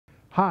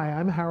Hi,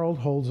 I'm Harold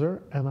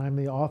Holzer, and I'm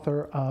the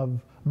author of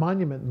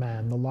Monument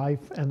Man, The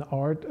Life and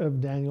Art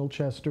of Daniel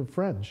Chester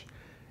French.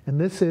 And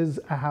this is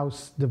A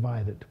House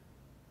Divided.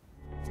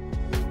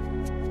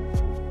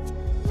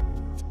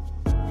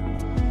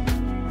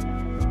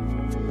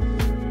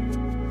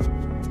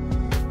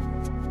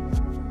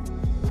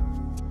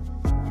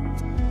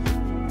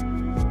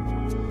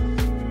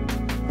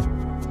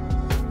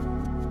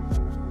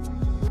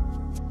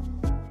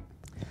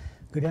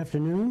 Good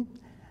afternoon.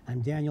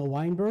 I'm Daniel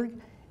Weinberg,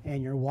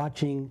 and you're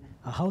watching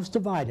A House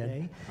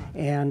Divided.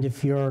 And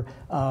if you're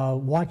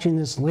watching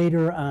this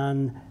later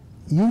on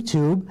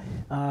YouTube,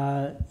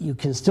 you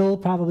can still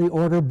probably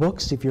order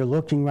books. If you're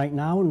looking right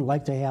now and would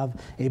like to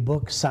have a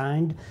book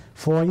signed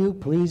for you,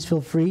 please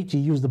feel free to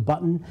use the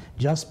button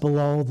just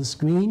below the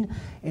screen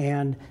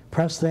and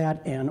press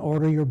that and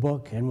order your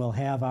book, and we'll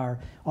have our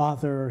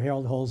author,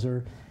 Harold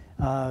Holzer,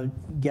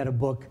 get a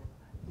book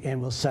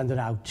and we'll send it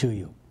out to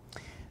you.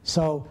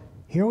 So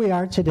here we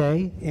are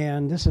today,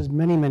 and this is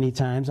many, many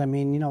times. I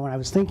mean, you know, when I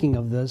was thinking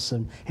of this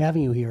and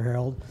having you here,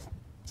 Harold,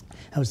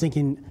 I was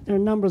thinking there are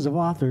numbers of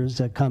authors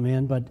that come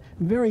in, but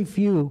very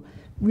few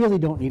really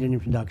don't need an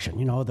introduction.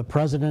 You know, the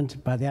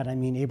president, by that I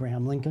mean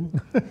Abraham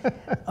Lincoln,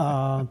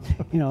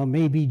 you know,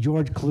 maybe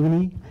George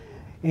Clooney,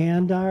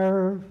 and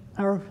our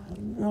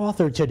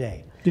author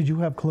today. Did you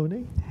have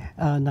Clooney?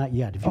 Not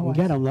yet. If you can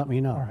get him, let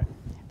me know. All right.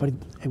 But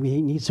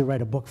he needs to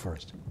write a book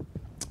first.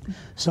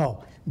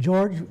 So,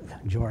 George,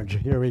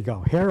 here we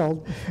go.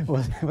 Harold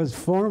was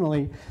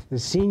formerly the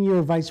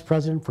Senior Vice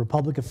President for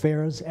Public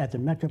Affairs at the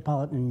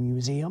Metropolitan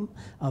Museum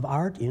of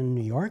Art in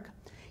New York.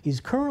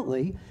 He's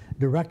currently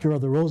Director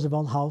of the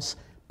Roosevelt House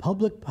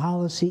Public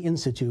Policy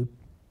Institute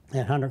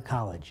at Hunter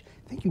College.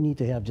 I think you need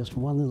to have just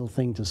one little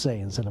thing to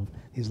say instead of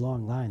these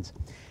long lines.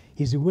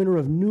 He's the winner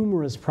of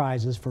numerous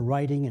prizes for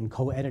writing and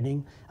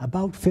co-editing,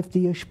 about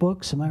 50-ish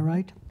books, am I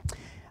right?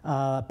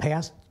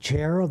 Past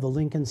chair of the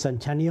Lincoln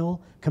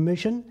Centennial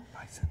Commission.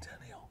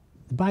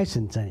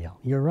 Bicentennial,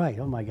 you're right,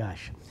 oh my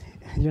gosh.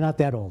 You're not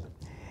that old.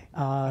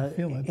 I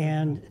feel it.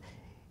 And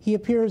he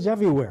appears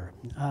everywhere.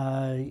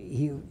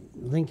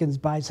 Lincoln's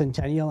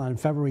bicentennial on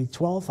February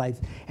 12th.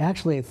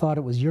 I thought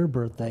it was your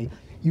birthday.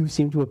 You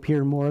seem to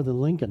appear more than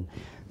Lincoln.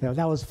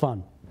 That was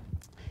fun.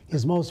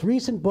 His most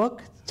recent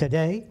book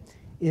today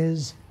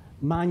is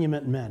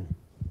Monument Men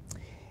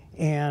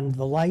and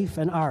the Life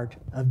and Art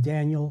of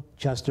Daniel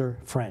Chester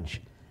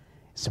French.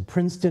 It's a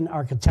Princeton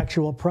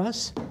Architectural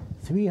Press,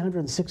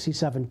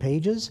 367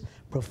 pages,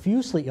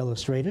 profusely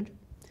illustrated,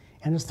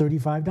 and it's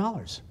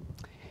 $35.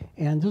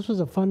 And this was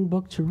a fun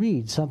book to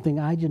read, something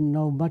I didn't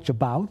know much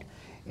about,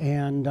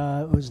 and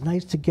it was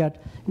nice to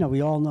get, you know,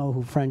 we all know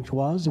who French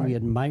was, and we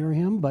admire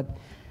him, but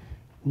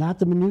not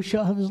the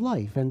minutiae of his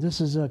life. And this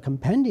is a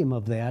compendium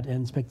of that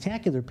and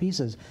spectacular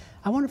pieces.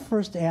 I want to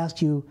first ask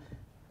you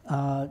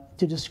to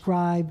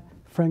describe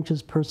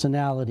French's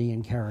personality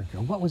and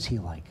character. What was he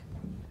like?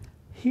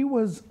 He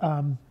was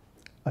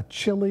a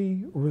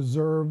chilly,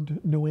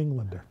 reserved New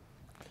Englander.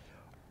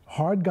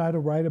 Hard guy to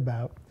write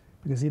about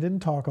because he didn't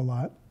talk a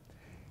lot.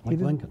 Like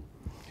Lincoln.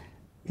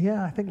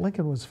 Yeah, I think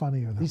Lincoln was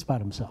funnier, though. He's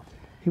about himself.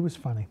 He was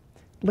funny.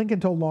 Lincoln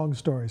told long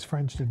stories.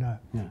 French did not.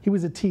 Yeah. He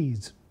was a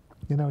tease.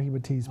 You know, he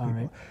would tease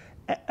people.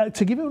 Right.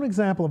 To give you an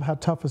example of how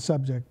tough a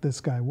subject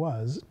this guy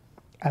was,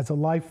 as a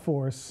life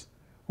force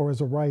or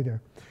as a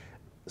writer,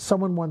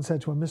 someone once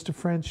said to him, "Mr.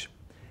 French,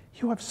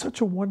 you have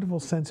such a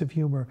wonderful sense of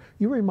humor.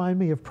 You remind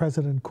me of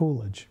President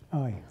Coolidge."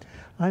 Oh, yeah.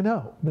 I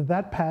know, but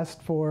that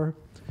passed for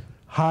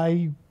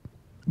high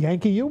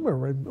Yankee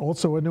humor and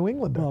also a New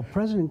Englander. Well,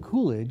 President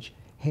Coolidge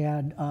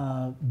had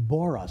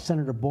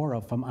Senator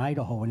Borah from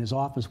Idaho in his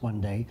office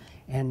one day,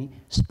 and he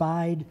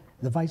spied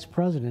the vice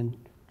president,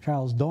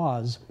 Charles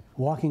Dawes,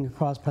 walking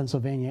across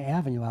Pennsylvania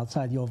Avenue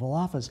outside the Oval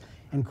Office,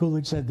 and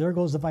Coolidge said, "There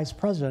goes the vice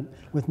president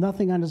with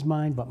nothing on his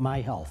mind but my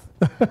health."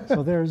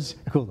 So there's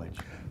Coolidge.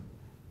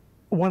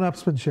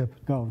 One-upsmanship.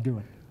 Go, do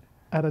it.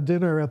 At a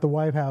dinner at the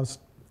White House,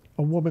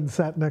 a woman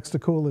sat next to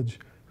Coolidge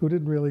who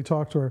didn't really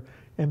talk to her,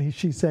 and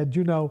she said,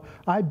 "You know,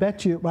 I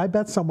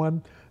bet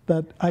someone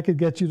that I could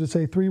get you to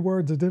say 3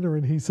 words at dinner,"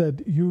 and he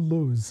said, "You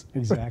lose."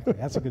 Exactly,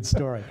 that's a good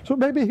story. So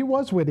maybe he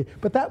was witty,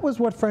 but that was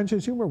what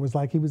French's humor was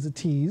like. He was a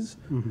tease.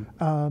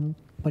 Mm-hmm.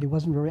 But he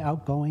wasn't very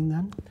outgoing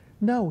then?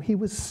 No, he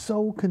was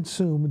so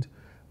consumed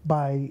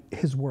by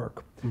his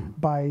work,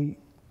 by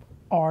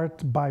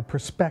art, by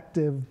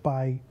perspective,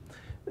 by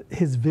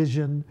his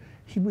vision.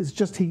 He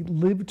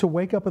lived to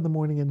wake up in the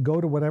morning and go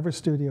to whatever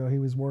studio he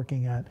was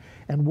working at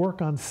and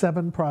work on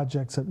 7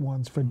 projects at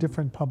once for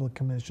different public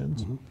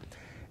commissions,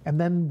 and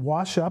then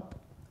wash up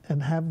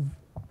and have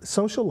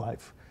social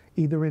life,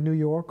 either in New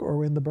York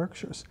or in the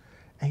Berkshires.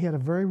 And he had a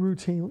very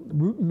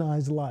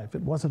routinized life.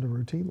 It wasn't a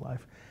routine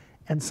life.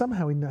 And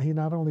somehow he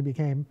not only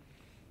became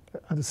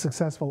a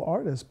successful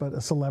artist, but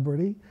a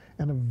celebrity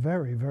and a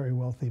very, very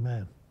wealthy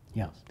man.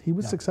 Yes. He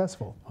was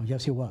successful. Oh,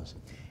 yes, he was.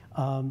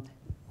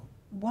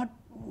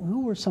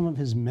 Who were some of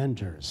his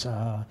mentors?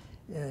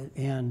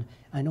 And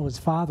I know his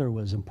father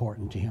was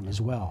important to him as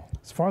well.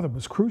 His father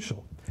was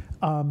crucial.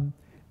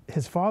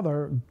 His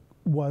father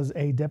was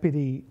a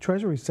deputy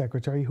Treasury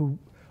secretary who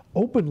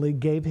openly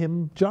gave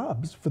him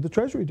jobs for the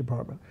Treasury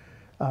Department.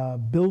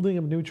 Building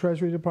of new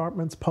Treasury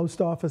departments,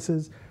 post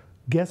offices.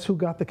 Guess who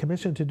got the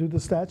commission to do the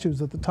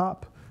statues at the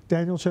top?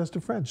 Daniel Chester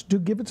French. Do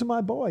give it to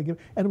my boy.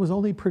 And it was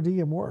only per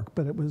diem work,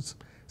 but it was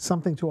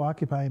something to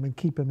occupy him and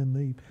keep him in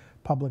the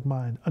public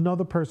mind.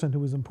 Another person who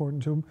was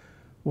important to him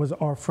was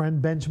our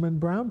friend Benjamin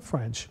Brown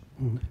French,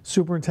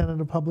 superintendent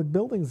of public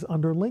buildings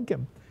under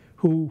Lincoln,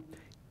 who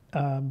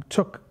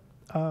took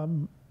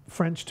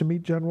French to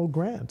meet General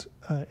Grant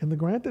in the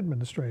Grant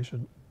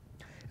administration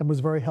and was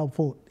very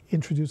helpful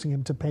introducing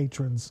him to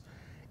patrons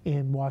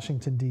in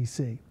Washington,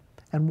 D.C.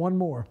 And one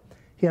more.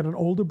 He had an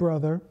older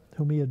brother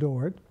whom he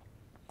adored,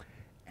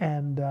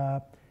 and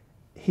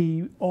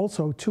he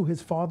also, to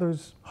his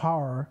father's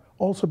horror,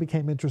 also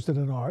became interested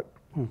in art.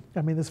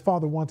 I mean, his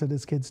father wanted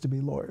his kids to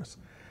be lawyers.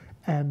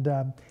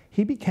 And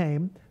he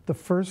became the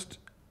first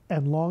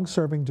and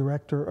long-serving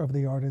director of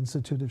the Art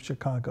Institute of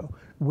Chicago,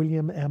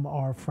 William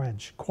M.R.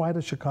 French, quite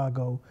a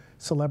Chicago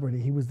celebrity.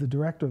 He was the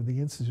director of the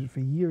Institute for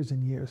years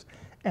and years,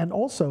 and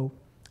also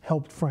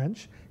helped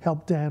French,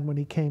 helped Dan when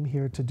he came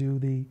here to do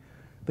the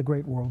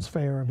Great World's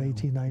Fair of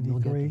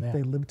 1893.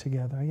 They lived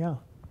together, yeah.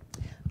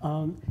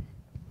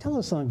 Tell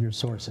us some of your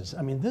sources.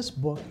 I mean, this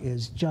book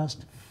is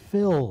just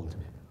filled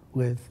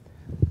with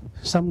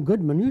some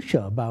good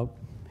minutia about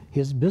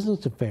his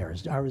business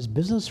affairs. Are his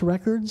business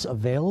records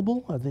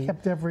available? Are they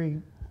kept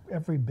every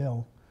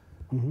bill?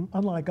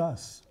 Unlike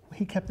us,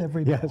 he kept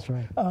every bill. Yeah, that's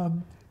right.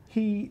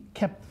 He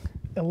kept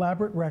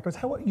elaborate records.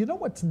 You know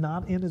what's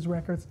not in his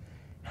records?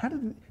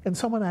 And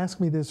someone asked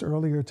me this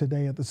earlier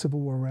today at the Civil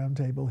War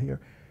Roundtable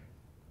here.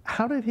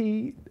 How did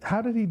he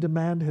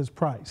demand his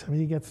price? I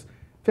mean, he gets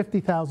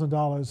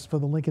 $50,000 for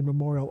the Lincoln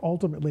Memorial.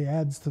 Ultimately,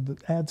 adds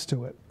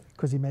to it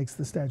because he makes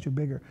the statue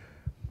bigger.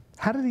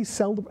 How did he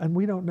sell them? And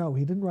we don't know.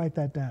 He didn't write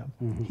that down.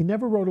 He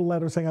never wrote a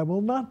letter saying, "I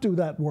will not do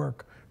that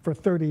work for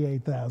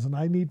 $38,000.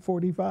 I need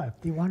 $45,000."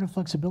 He wanted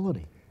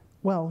flexibility.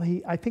 Well,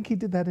 I think he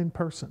did that in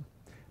person,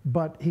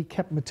 but he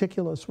kept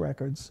meticulous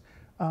records.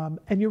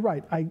 And you're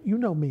right. You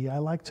know me. I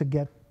like to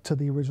get to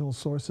the original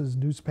sources,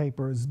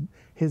 newspapers,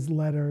 his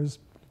letters,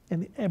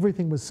 and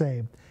everything was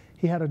saved.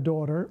 He had a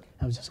daughter.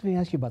 I was just going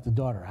to ask you about the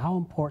daughter. How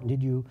important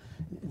did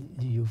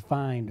you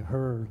find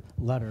her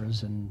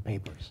letters and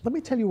papers? Let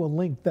me tell you a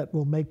link that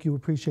will make you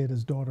appreciate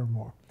his daughter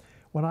more.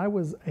 When I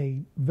was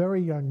a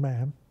very young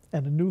man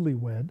and a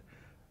newlywed,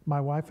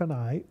 my wife and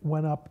I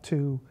went up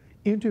to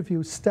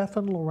interview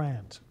Stephen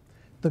Laurent,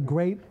 the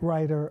great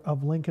writer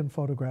of Lincoln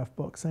photograph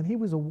books, and he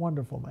was a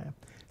wonderful man.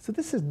 So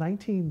this is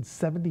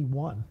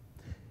 1971.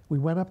 We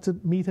went up to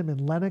meet him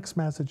in Lenox,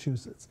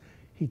 Massachusetts.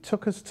 He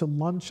took us to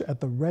lunch at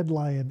the Red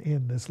Lion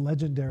Inn, this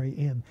legendary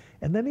inn.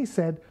 And then he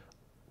said,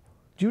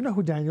 "Do you know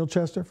who Daniel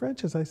Chester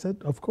French is?" I said,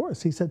 "Of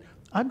course." He said,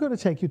 "I'm going to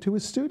take you to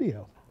his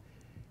studio.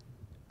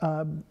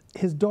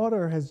 His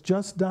daughter has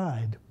just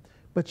died,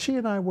 but she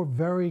and I were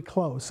very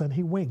close," and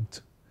he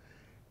winked.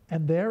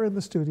 And there in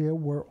the studio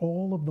were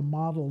all of the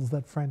models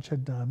that French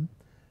had done,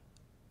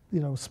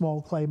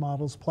 small clay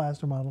models,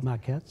 plaster models.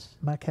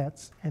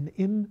 Maquettes. And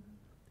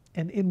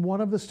in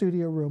one of the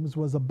studio rooms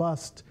was a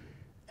bust.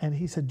 And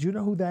he said, "Do you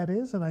know who that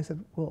is?" And I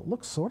said, "Well, it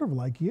looks sort of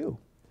like you."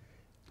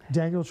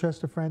 Daniel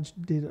Chester French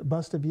did a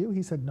bust of you?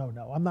 He said, No,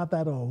 I'm not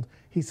that old.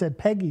 He said,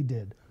 "Peggy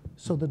did."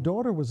 So the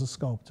daughter was a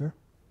sculptor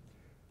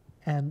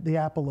and the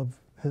apple of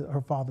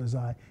her father's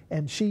eye.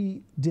 And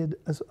she did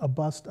a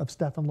bust of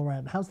Stephen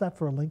Laurent. How's that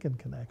for a Lincoln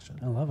connection?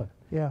 I love it.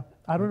 Yeah.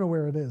 I don't know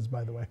where it is,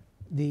 by the way.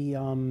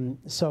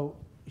 So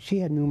she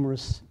had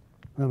numerous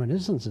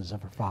reminiscences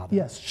of her father.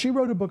 Yes, she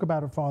wrote a book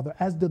about her father,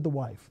 as did the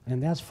wife.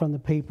 And that's from the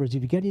papers.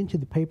 Did you get into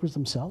the papers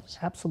themselves?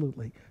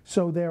 Absolutely.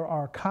 So there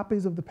are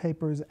copies of the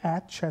papers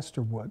at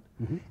Chesterwood,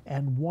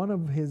 and one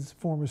of his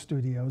former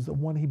studios, the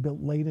one he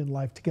built late in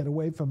life to get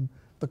away from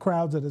the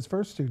crowds at his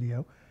first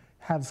studio,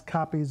 has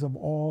copies of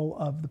all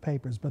of the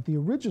papers. But the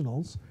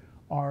originals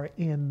are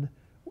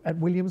at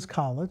Williams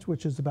College,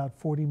 which is about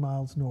 40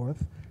 miles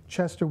north.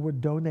 Chesterwood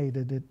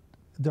donated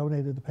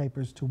the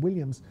papers to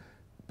Williams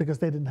because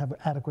they didn't have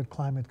adequate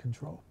climate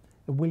control.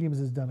 And Williams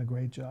has done a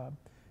great job.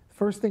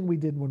 First thing we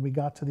did when we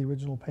got to the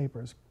original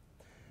papers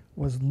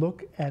was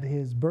look at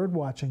his bird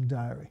watching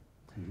diary.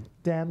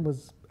 Dan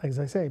was, as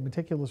I say, a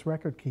meticulous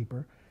record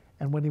keeper,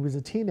 and when he was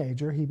a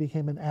teenager, he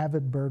became an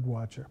avid bird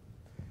watcher.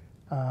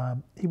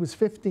 He was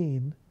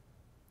 15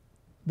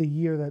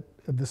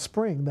 the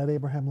spring that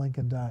Abraham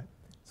Lincoln died.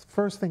 The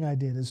first thing I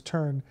did is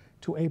turn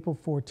to April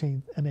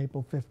 14th and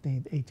April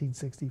 15th,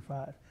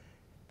 1865.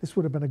 This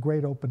would have been a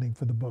great opening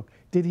for the book.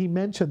 Did he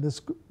mention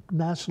this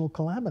national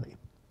calamity?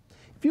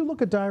 If you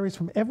look at diaries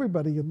from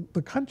everybody in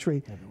the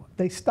country,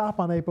 they stop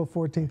on April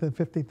 14th and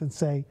 15th and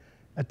say,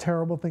 a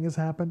terrible thing has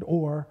happened,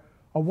 or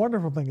a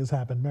wonderful thing has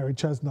happened. Mary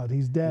Chestnut,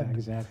 he's dead. Yeah,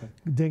 exactly.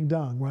 Ding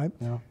dong, right?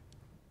 Yeah.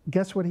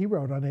 Guess what he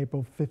wrote on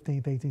April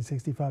 15th,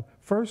 1865?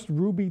 First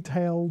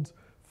ruby-tailed,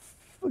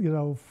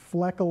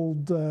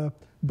 fleckled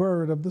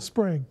bird of the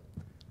spring.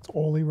 That's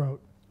all he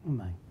wrote. Oh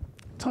my.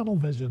 Tunnel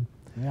vision.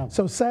 Yeah.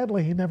 So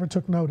sadly, he never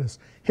took notice.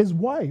 His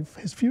wife,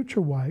 his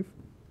future wife,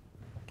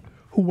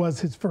 who was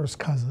his first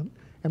cousin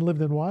and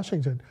lived in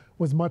Washington,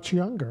 was much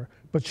younger,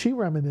 but she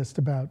reminisced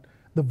about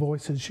the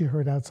voices she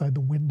heard outside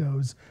the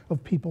windows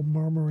of people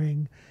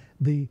murmuring.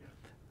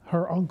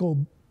 Her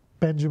uncle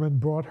Benjamin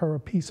brought her a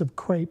piece of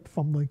crepe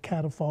from the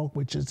catafalque,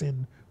 which is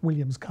in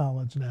Williams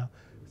College now.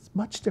 It's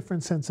much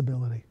different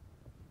sensibility.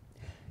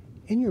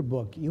 In your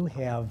book, you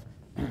have,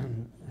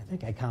 I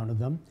think I counted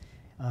them,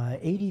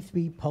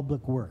 83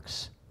 public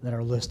works that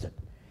are listed.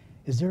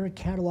 Is there a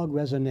catalog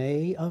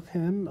raisonné of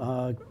him,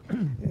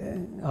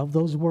 of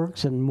those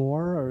works and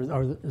more,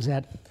 or is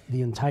that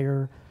the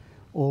entire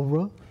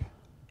oeuvre?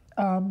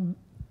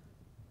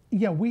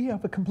 Yeah, we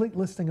have a complete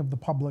listing of the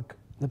public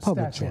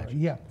statuary.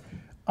 Yeah.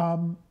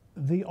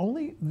 The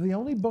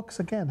only books,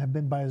 again, have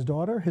been by his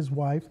daughter, his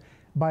wife,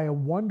 by a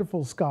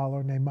wonderful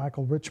scholar named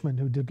Michael Richmond,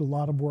 who did a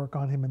lot of work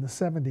on him in the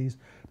 70s.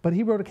 But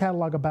he wrote a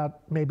catalog about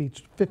maybe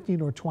 15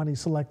 or 20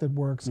 selected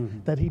works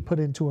that he put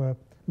into a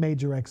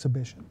major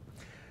exhibition.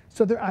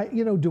 So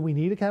do we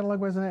need a catalog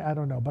raisonné? I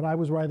don't know. But I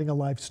was writing a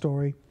life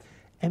story,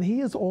 and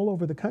he is all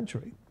over the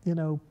country.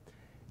 Well,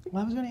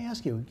 I was going to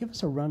ask you, give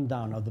us a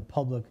rundown of the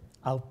public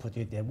output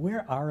you did.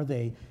 Where are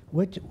they?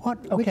 Which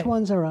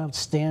ones are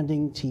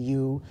outstanding to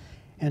you,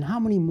 and how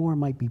many more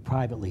might be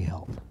privately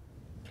held?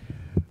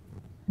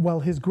 Well,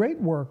 his great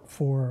work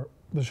for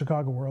the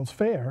Chicago World's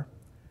Fair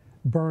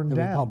burned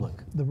down.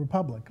 The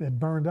Republic. It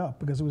burned up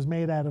because it was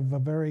made out of a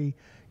very,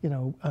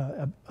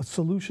 a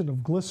solution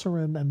of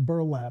glycerin and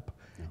burlap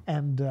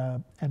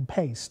and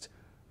paste.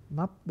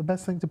 Not the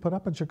best thing to put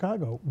up in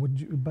Chicago, would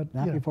you? But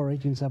not before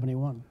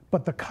 1871.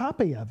 But the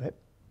copy of it,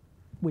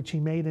 which he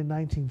made in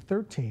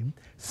 1913,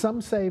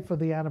 some say for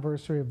the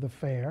anniversary of the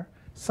fair,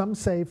 some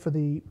say for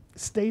the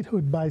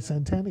statehood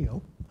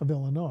bicentennial of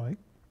Illinois,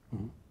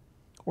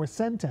 or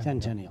centennial.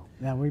 Centennial.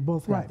 Yeah, we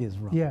both got these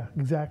wrong. Yeah,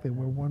 exactly.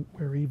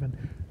 We're even.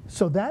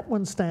 So that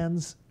one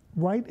stands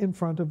right in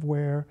front of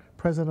where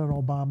President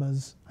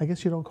Obama's, I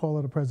guess you don't call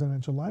it a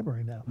presidential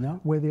library now, no?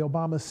 Where the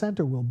Obama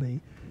Center will be.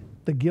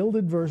 The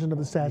gilded version of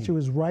the statue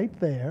is right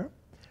there.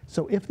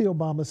 So if the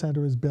Obama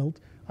Center is built,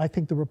 I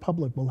think the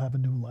Republic will have a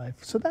new life.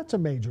 So that's a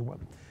major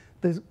one.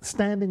 The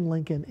standing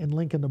Lincoln in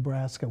Lincoln,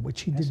 Nebraska,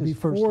 which he did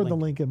before the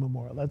Lincoln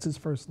Memorial. That's his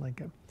first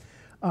Lincoln.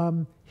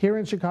 Here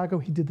in Chicago,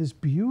 he did this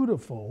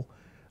beautiful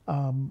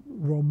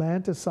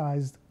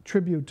romanticized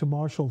tribute to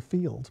Marshall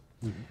Field,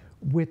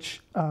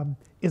 which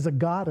is a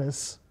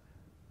goddess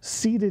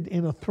seated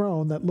in a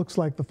throne that looks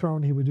like the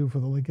throne he would do for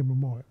the Lincoln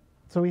Memorial.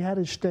 So he had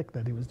his shtick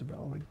that he was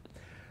developing.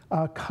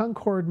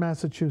 Concord,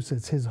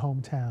 Massachusetts, his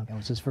hometown. That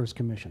was his first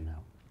commission now.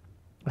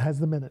 It has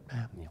the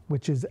Minuteman,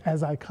 which is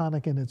as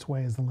iconic in its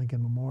way as the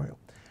Lincoln Memorial.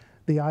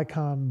 The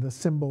icon, the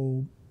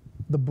symbol,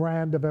 the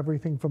brand of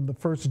everything from the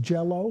first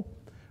Jell-O,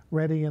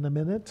 ready in a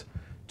minute,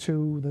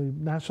 to the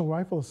National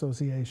Rifle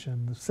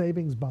Association, the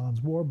savings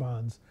bonds, war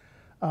bonds,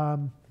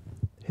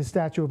 his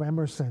statue of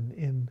Emerson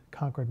in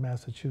Concord,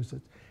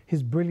 Massachusetts,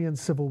 his brilliant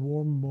Civil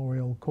War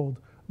memorial called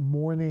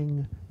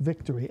Morning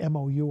Victory,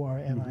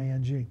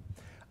 M-O-U-R-N-I-N-G.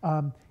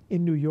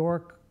 In New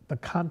York, the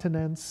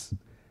Continents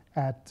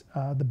at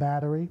the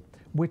Battery,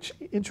 which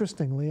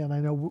interestingly, and I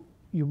know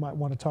you might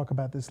want to talk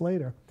about this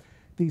later,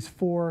 these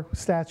 4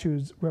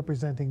 statues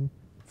representing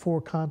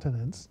 4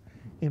 continents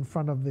in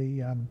front of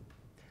the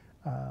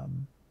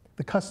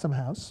Custom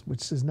House,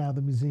 which is now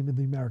the Museum of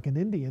the American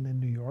Indian in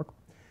New York,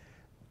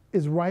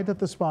 is right at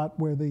the spot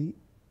where the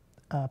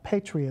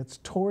Patriots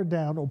tore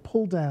down or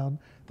pulled down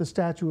the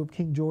statue of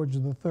King George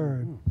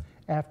III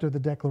after the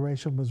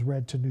Declaration was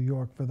read to New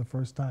York for the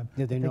first time.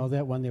 Did they know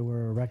that when they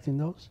were erecting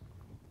those?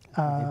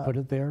 Did they put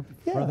it there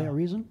for that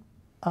reason?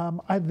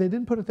 They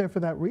didn't put it there for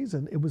that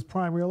reason. It was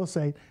prime real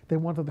estate. They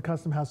wanted the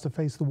Custom House to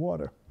face the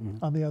water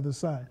on the other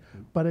side.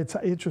 But it's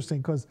interesting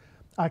because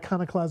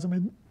iconoclasm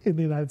in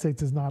the United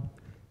States is not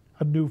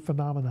a new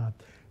phenomenon.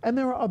 And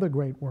there are other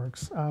great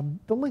works.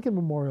 The Lincoln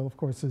Memorial, of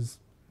course, is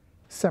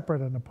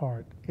separate and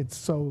apart. It's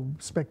so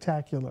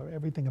spectacular,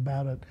 everything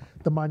about it,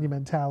 the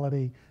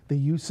monumentality, the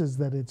uses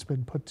that it's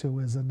been put to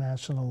as a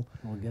national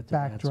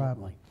backdrop.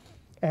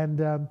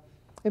 And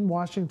in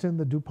Washington,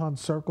 the DuPont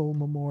Circle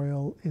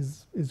Memorial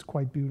is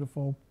quite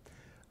beautiful.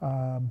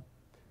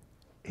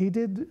 He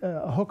did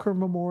a Hooker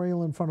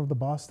Memorial in front of the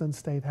Boston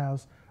State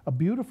House, a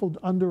beautiful,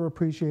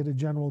 underappreciated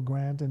General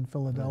Grant in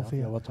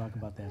Philadelphia. We'll talk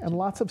about that. And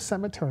lots of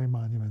cemetery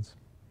monuments.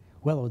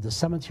 Well, the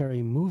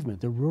cemetery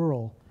movement, the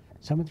rural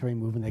cemetery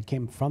movement that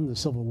came from the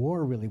Civil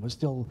War really was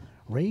still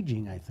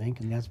raging, I think,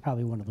 and that's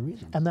probably one of the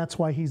reasons. And that's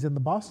why he's in the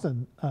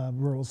Boston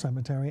Rural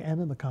Cemetery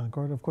and in the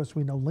Concord. Of course,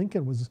 we know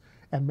Lincoln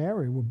and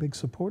Mary were big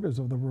supporters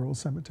of the rural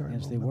cemetery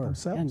yes, they were.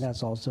 themselves. And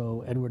that's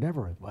also Edward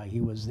Everett, why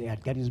he was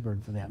at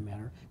Gettysburg for that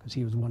matter, because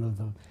he was one of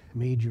the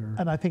major...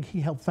 And I think he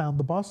helped found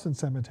the Boston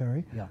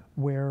Cemetery,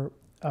 where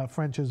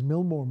French's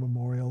Millmore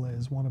Memorial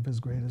is one of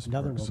his greatest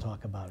Another works. we'll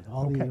talk about.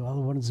 All the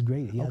ones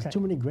great. He has too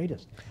many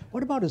greatest.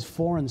 What about his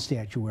foreign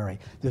statuary?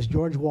 There's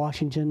George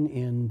Washington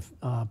in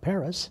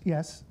Paris.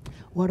 Yes.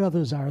 What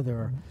others are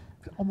there?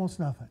 Almost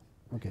nothing.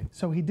 Okay.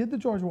 So he did the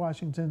George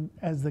Washington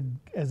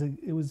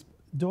it was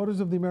Daughters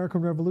of the American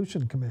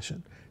Revolution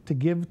Commission to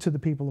give to the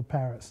people of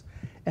Paris.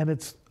 And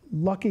it's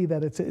lucky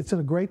that it's in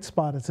a great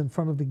spot. It's in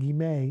front of the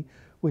Guimet,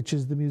 which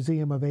is the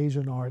Museum of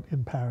Asian Art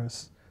in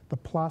Paris, the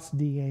Place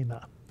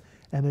d'Iéna.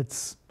 And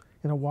it's,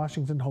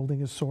 Washington holding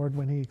his sword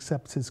when he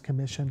accepts his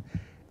commission.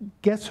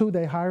 Guess who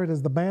they hired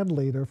as the band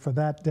leader for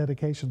that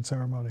dedication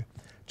ceremony?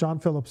 John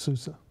Philip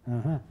Sousa.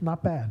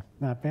 Not bad.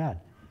 Not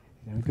bad.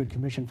 A good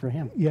commission for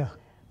him. Yeah.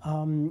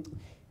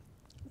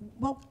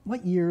 Well,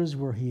 what years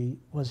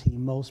was he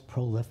most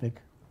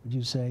prolific, would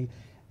you say?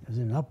 Was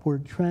it an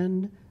upward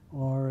trend,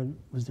 or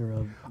was there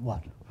a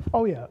what?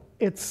 Oh, yeah.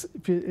 It's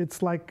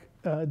like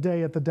a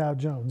day at the Dow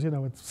Jones.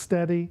 It's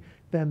steady,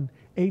 then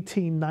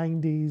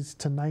 1890s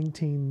to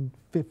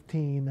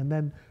 1915, and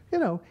then,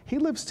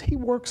 he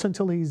works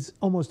until he's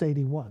almost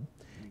 81.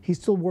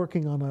 He's still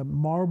working on a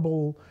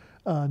marble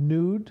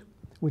nude,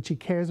 which he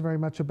cares very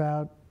much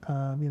about,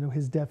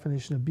 his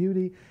definition of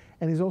beauty.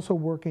 And he's also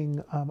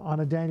working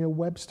on a Daniel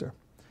Webster,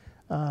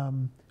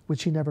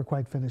 which he never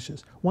quite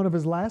finishes. One of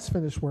his last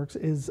finished works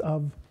is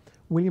of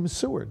William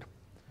Seward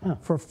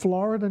for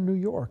Florida, New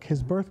York,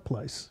 his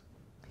birthplace.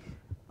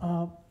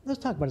 Let's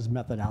talk about his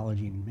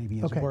methodology and maybe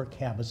his work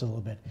habits a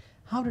little bit.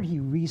 How did he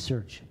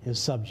research his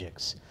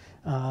subjects?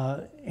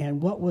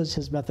 And what was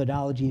his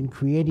methodology in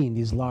creating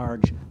these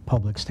large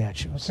public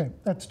statues? Okay,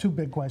 that's two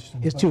big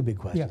questions. It's two big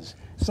questions.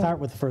 Yeah. So start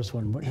with the first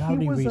one. How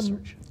did he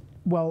research?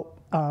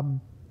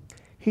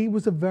 He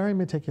was a very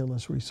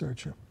meticulous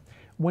researcher.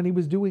 When he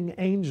was doing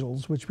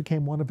angels, which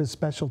became one of his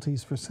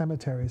specialties for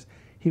cemeteries,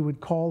 he would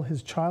call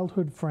his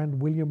childhood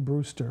friend William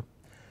Brewster,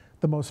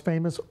 the most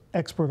famous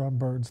expert on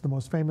birds, the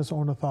most famous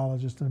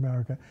ornithologist in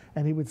America,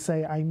 and he would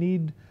say, I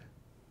need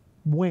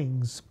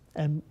wings,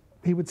 and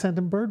he would send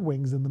him bird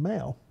wings in the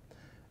mail.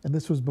 And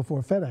this was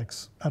before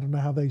FedEx. I don't know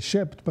how they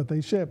shipped, but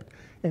they shipped.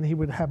 And he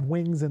would have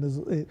wings in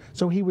his,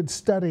 so he would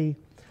study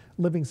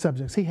living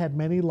subjects. He had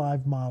many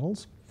live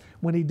models.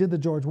 When he did the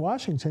George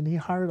Washington, he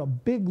hired a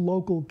big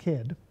local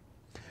kid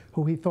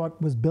who he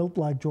thought was built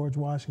like George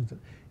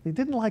Washington. He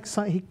didn't want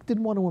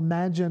to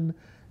imagine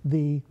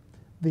the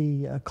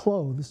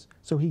clothes,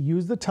 so he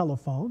used the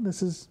telephone.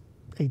 This is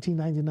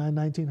 1899,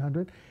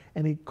 1900,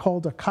 and he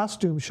called a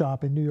costume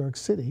shop in New York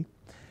City,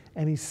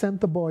 and he sent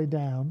the boy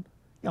down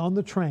on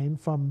the train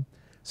from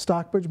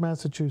Stockbridge,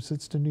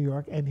 Massachusetts to New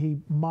York, and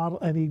he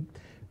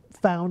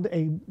found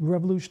a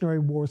Revolutionary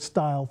War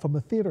style from a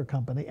theater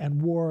company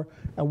and wore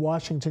a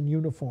Washington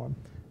uniform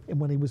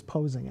when he was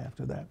posing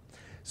after that.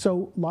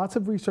 So lots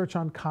of research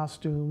on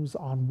costumes,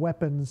 on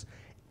weapons.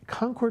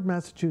 Concord,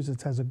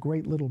 Massachusetts has a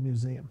great little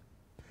museum.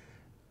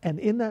 And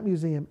in that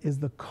museum is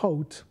the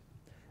coat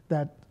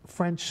that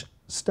French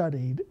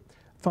studied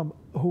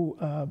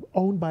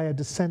owned by a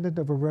descendant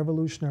of a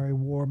Revolutionary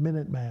War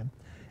Minuteman,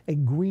 a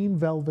green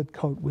velvet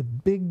coat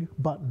with big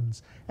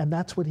buttons, and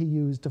that's what he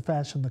used to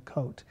fashion the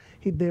coat.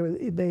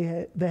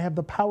 They have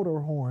the powder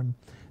horn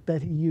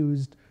that he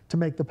used to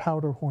make the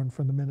powder horn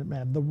for the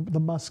Minuteman, the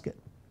musket.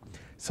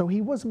 So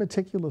he was a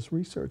meticulous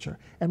researcher.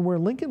 And where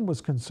Lincoln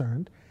was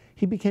concerned,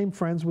 he became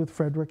friends with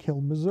Frederick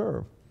Hill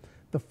Meserve,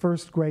 the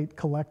first great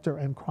collector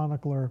and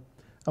chronicler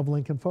of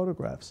Lincoln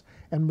photographs.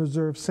 And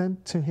Meserve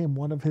sent to him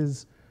one of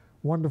his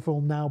wonderful,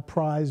 now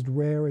prized,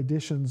 rare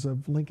editions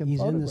of Lincoln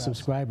photographs. He's in the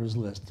subscribers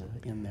list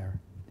in there.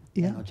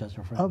 Yeah.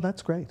 Chester French. Oh,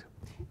 that's great.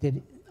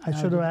 I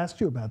should have asked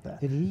you about that.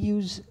 Did he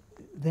use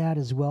that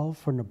as well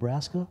for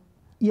Nebraska?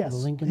 Yes,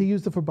 Lincoln? he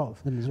used it for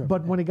both.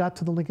 But okay. when he got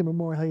to the Lincoln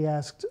Memorial, he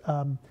asked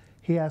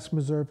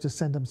Meserve to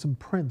send him some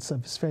prints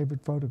of his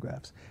favorite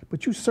photographs.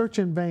 But you search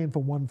in vain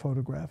for one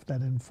photograph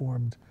that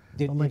informed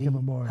the Lincoln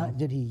Memorial.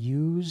 Did he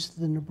use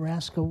the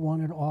Nebraska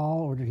one at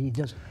all, or did he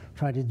just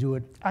try to do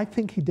it I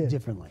think he did.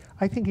 differently?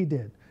 I think he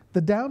did.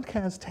 The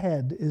downcast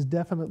head is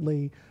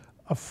definitely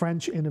a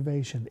French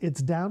innovation.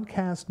 It's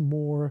downcast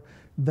more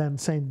than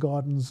St.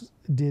 Gaudens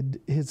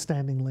did his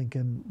Standing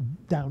Lincoln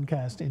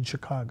downcast in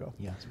Chicago.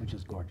 Yes, which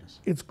is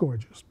gorgeous. It's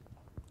gorgeous.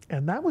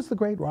 And that was the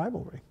great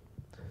rivalry.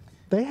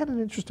 They had an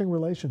interesting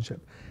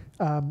relationship.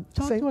 Talk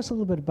to us a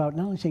little bit about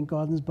not only St.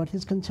 Gaudens, but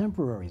his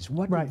contemporaries.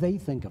 What did they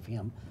think of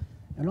him?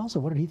 And also,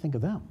 what did he think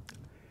of them?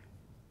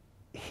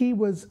 He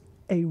was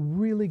a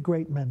really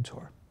great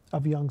mentor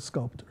of young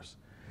sculptors.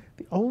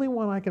 The only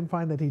one I can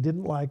find that he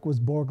didn't like was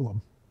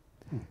Borglum.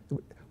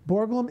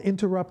 Borglum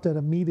interrupted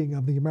a meeting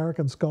of the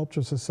American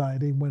Sculpture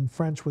Society when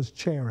French was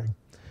chairing,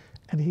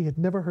 and he had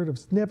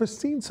never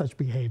seen such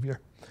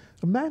behavior.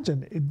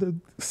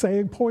 Imagine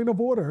saying point of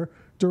order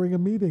during a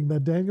meeting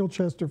that Daniel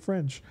Chester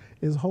French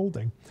is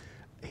holding.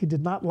 He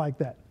did not like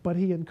that, but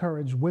he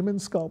encouraged women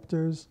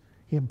sculptors,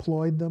 he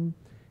employed them,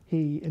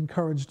 he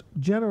encouraged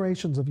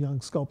generations of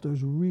young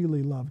sculptors,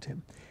 really loved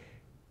him.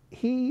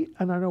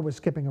 And I know we're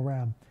skipping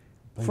around,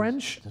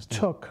 French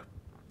took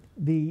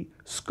the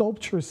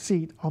sculpture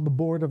seat on the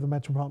board of the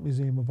Metropolitan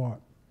Museum of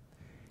Art.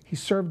 He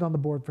served on the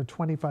board for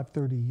 25,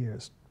 30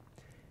 years.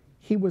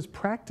 He was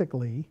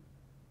practically,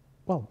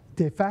 well,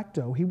 de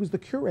facto, he was the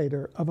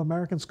curator of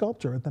American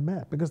sculpture at the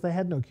Met because they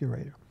had no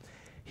curator.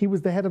 He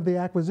was the head of the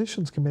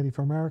acquisitions committee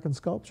for American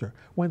sculpture.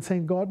 When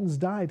St. Gaudens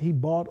died, he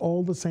bought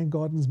all the St.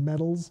 Gaudens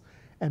medals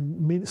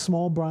and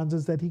small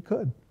bronzes that he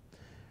could.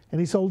 And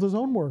he sold his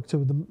own work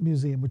to the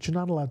museum, which you're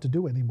not allowed to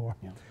do anymore.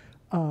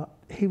 Yeah.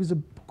 He was a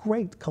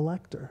great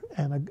collector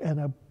and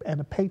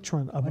a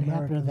patron of What happened to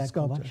American that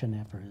sculpture. collection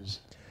after his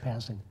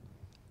passing?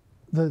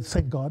 The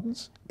St.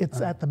 Gaudens,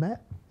 it's at the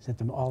Met. Is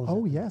that all?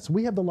 Oh, yes.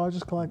 We have the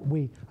largest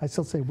collection. I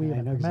still say we I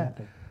at know the Met.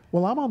 exactly.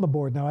 Well, I'm on the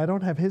board now. I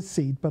don't have his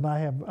seat, but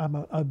I'm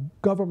a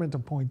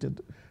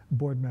government-appointed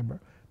board member.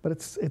 But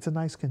it's a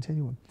nice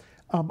continuum.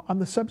 On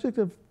the subject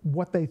of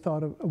what he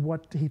thought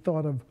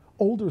of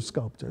older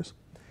sculptors,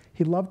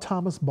 he loved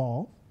Thomas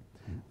Ball,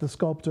 the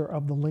sculptor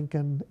of the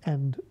Lincoln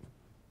and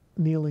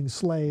kneeling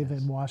slave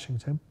in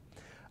Washington.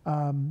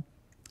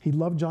 He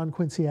loved John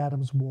Quincy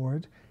Adams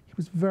Ward. He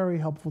was very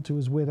helpful to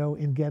his widow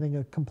in getting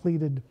a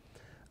completed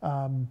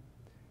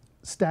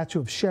statue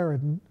of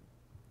Sheridan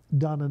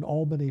done in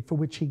Albany, for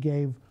which he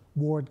gave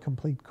Ward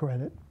complete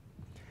credit.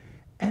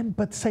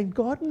 But St.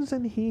 Gaudens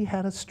and he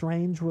had a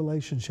strange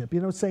relationship. You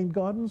know, St.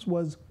 Gaudens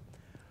was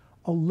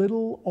a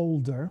little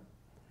older,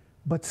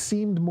 but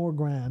seemed more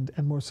grand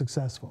and more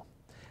successful.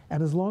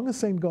 And as long as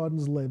St.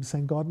 Gaudens lived,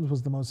 St. Gaudens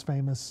was the most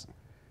famous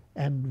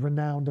and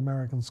renowned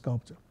American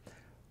sculptor.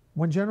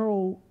 When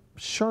General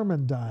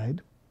Sherman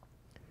died,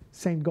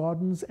 St.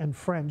 Gaudens and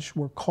French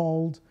were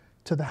called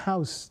to the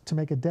house to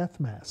make a death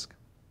mask.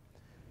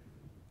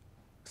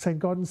 St.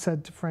 Gaudens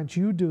said to French,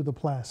 "You do the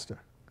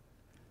plaster,"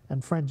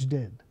 and French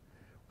did,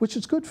 which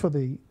is good for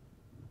the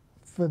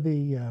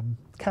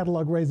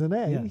catalog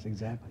raisonné. Yes,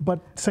 exactly.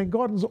 But St.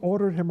 Gaudens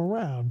ordered him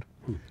around.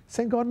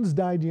 St. Gaudens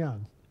died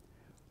young,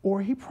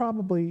 or he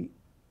probably,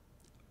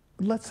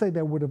 let's say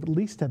there would have at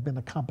least have been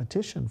a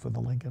competition for the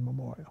Lincoln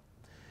Memorial,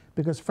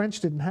 because French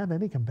didn't have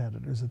any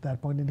competitors at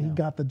that point, and he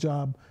got the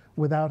job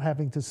without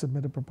having to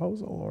submit a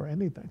proposal or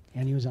anything.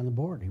 And he was on the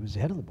board. He was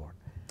the head of the board.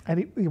 And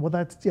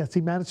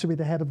he managed to be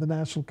the head of the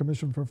National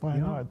Commission for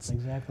Fine Arts.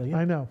 Exactly. Yeah.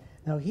 I know.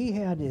 Now, he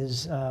had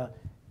his, of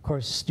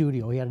course,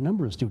 studio. He had a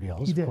number of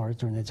studios, of course,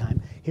 during that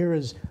time. Here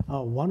is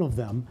one of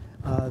them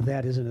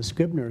that is in a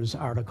Scribner's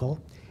article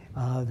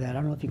that I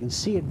don't know if you can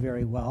see it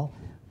very well,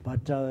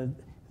 but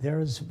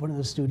there's one of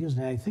the studios,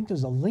 and I think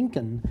there's a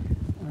Lincoln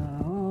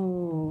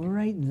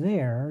right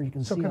there. You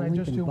can see a Lincoln bust. So can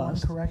I just do one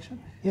correction?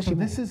 Yes, so you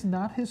may. this is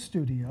not his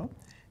studio.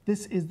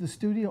 This is the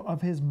studio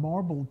of his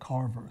marble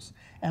carvers.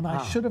 And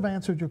I should have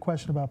answered your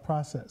question about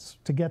process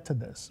to get to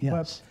this.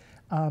 Yes.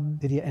 But,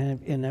 did he,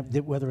 and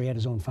whether he had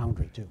his own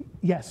foundry, too?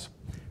 yes.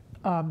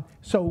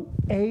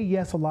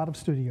 Yes, a lot of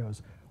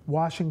studios.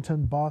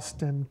 Washington,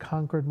 Boston,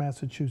 Concord,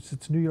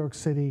 Massachusetts, New York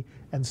City,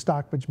 and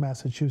Stockbridge,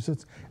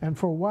 Massachusetts. And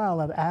for a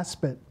while at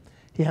Aspet,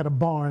 he had a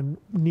barn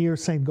near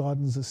St.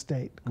 Gaudens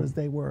estate, because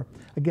they were,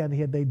 again,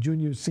 he had a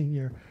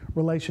junior-senior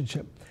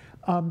relationship.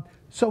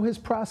 So his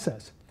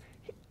process.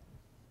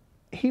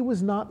 He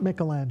was not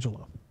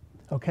Michelangelo,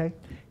 okay?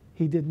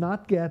 He did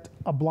not get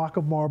a block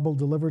of marble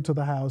delivered to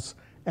the house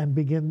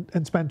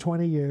and spend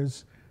 20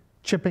 years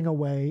chipping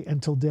away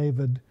until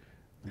David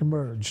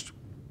emerged.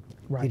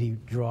 Right. Did he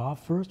draw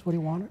first what he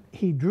wanted?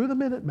 He drew the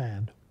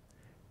Minuteman,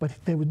 but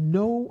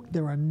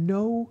there are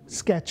no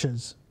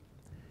sketches.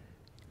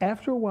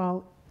 After a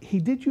while, he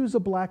did use a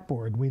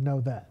blackboard, we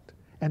know that.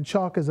 And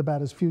chalk is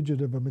about as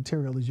fugitive a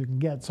material as you can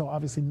get, so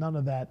obviously none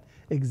of that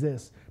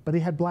exists. But he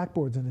had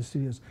blackboards in his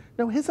studios.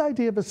 Now, his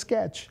idea of a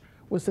sketch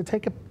was to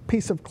take a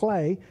piece of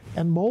clay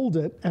and mold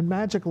it, and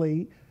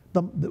magically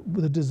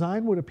the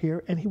design would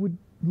appear, and he would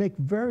make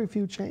very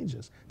few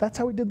changes. That's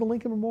how he did the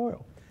Lincoln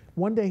Memorial.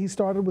 One day he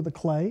started with the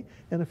clay,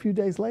 and a few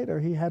days later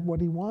he had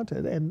what he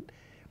wanted. And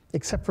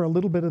except for a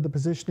little bit of the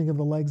positioning of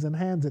the legs and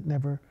hands, it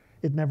never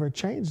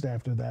changed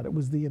after that. It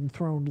was the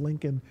enthroned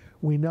Lincoln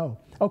we know.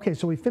 Okay,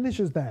 so he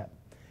finishes that.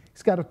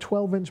 He's got a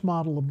 12-inch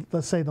model of,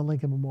 let's say, the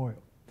Lincoln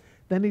Memorial.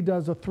 Then he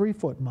does a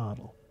 3-foot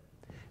model.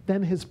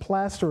 Then his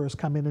plasterers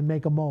come in and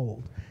make a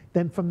mold.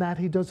 Then from that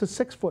he does a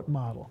 6-foot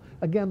model.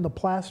 Again, the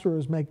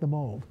plasterers make the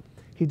mold.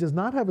 He does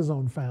not have his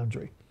own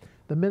foundry.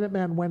 The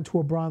Minuteman went to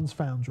a bronze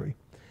foundry.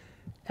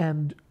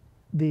 And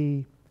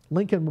the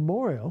Lincoln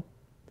Memorial,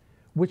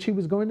 which he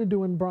was going to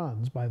do in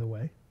bronze, by the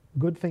way,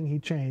 good thing he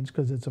changed,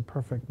 because it's a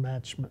perfect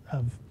match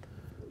of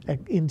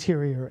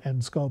interior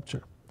and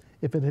sculpture.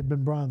 If it had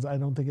been bronze, I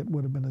don't think it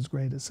would have been as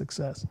great a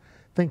success.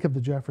 Think of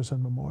the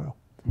Jefferson Memorial,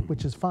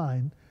 which is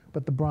fine,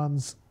 but the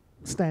bronze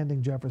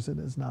standing Jefferson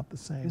is not the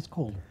same. It's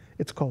colder.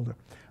 It's colder.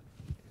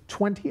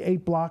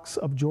 28 blocks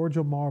of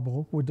Georgia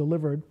marble were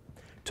delivered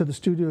to the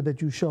studio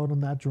that you showed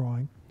on that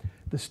drawing,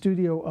 the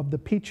studio of the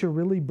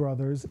Piccirilli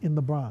brothers in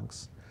the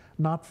Bronx,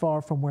 not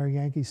far from where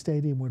Yankee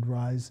Stadium would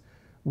rise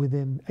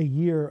within a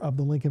year of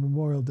the Lincoln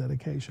Memorial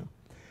dedication.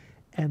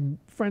 And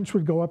French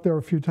would go up there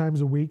a few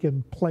times a week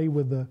and play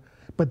with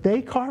but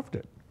they carved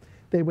it.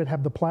 They would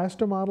have the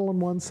plaster model on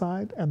one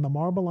side and the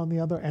marble on the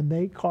other, and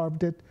they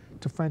carved it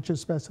to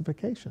French's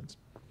specifications.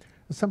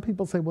 Some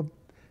people say, well,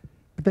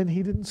 but then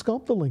he didn't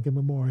sculpt the Lincoln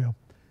Memorial.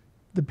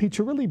 The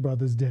Piccirilli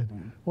brothers did.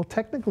 Well,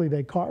 technically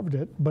they carved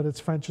it, but it's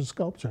French's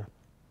sculpture.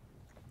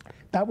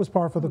 That was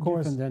par for the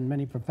course. Different than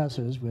many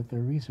professors with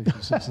their research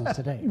assistants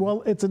today.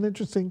 Well, it's an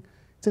interesting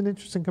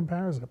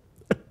comparison.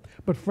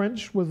 But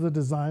French was the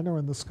designer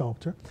and the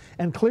sculptor,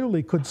 and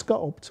clearly could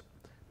sculpt,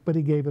 but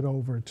he gave it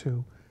over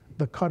to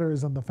the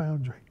cutters and the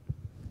foundry.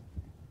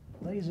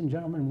 Ladies and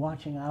gentlemen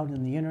watching out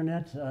in the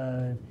internet,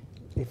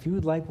 if you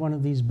would like one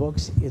of these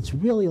books, it's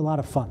really a lot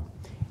of fun.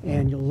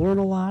 And you'll learn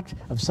a lot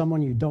of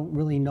someone you don't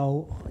really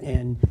know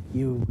and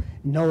you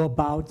know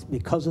about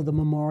because of the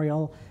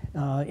memorial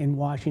in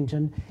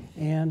Washington.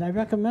 And I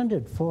recommend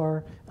it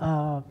for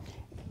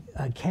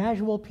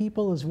casual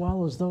people as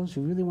well as those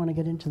who really want to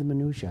get into the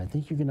minutiae. I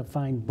think you're going to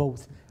find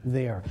both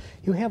there.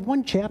 You have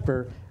one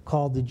chapter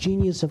called The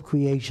Genius of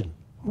Creation.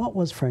 What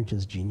was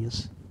French's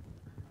genius?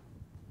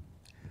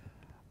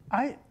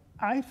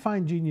 I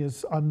find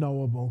genius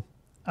unknowable.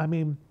 I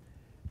mean,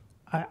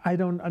 I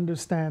don't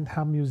understand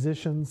how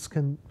musicians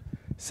can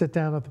sit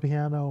down at the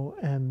piano,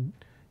 and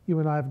you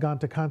and I have gone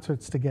to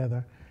concerts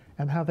together,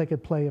 and how they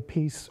could play a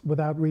piece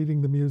without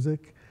reading the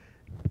music.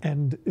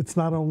 And it's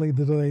not only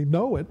that they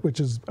know it, which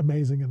is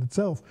amazing in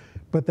itself,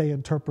 but they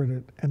interpret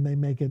it and they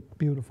make it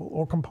beautiful,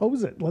 or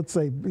compose it. Let's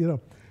say, you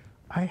know,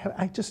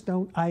 I just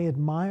don't, I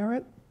admire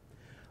it.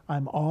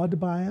 I'm awed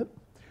by it.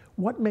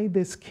 What made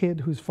this kid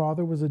whose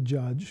father was a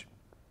judge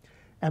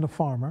and a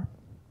farmer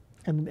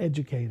and an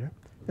educator,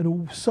 and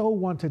who so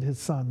wanted his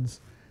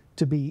sons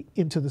to be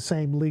into the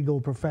same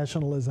legal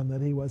professionalism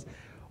that he was,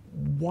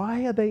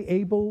 why are they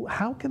able,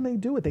 how can they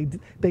do it?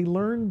 They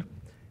learned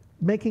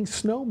making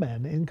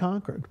snowmen in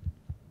Concord.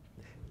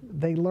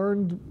 They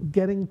learned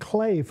getting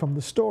clay from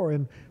the store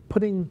and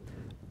putting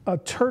a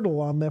turtle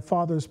on their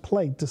father's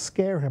plate to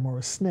scare him, or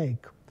a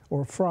snake,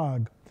 or a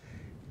frog.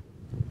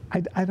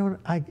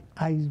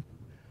 I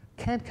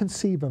can't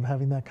conceive of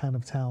having that kind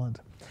of talent.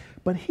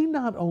 But he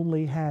not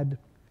only had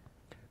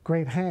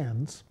great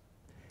hands,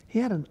 he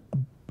had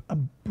a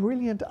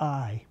brilliant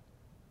eye.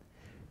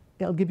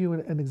 I'll give you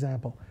an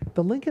example.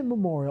 The Lincoln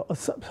Memorial,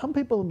 some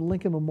people in the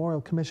Lincoln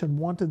Memorial Commission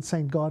wanted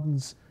St.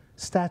 Gaudens's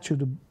statue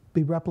to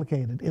be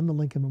replicated in the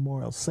Lincoln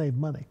Memorial, save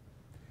money.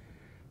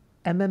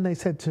 And then they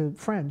said to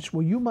French,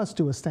 well, you must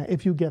do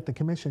if you get the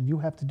commission, you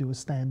have to do a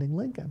standing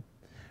Lincoln.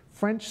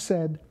 French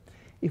said,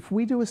 if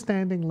we do a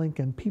standing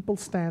Lincoln, people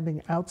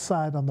standing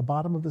outside on the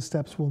bottom of the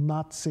steps will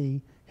not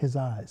see his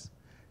eyes.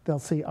 They'll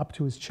see up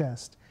to his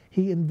chest.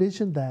 He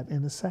envisioned that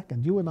in a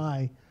second. You and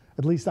I,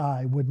 at least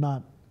I, would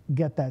not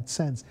get that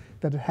sense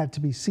that it had to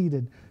be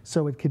seated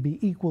so it could be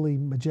equally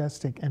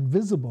majestic and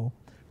visible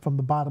from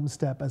the bottom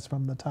step as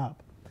from the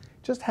top.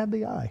 Just had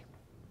the eye.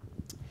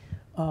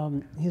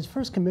 His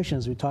first commission,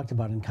 as we talked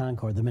about in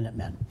Concord, the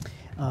Minutemen.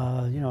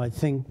 You know,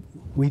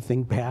 we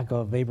think back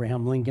of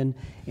Abraham Lincoln,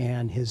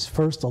 and his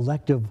first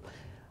elective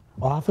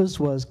office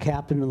was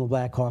captain in the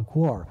Black Hawk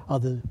War.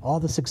 Of all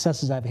the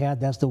successes I've had,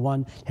 that's the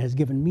one that has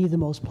given me the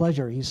most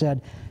pleasure. He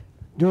said,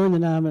 during the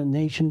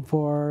nomination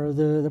for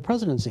the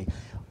presidency,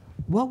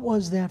 what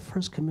was that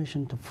first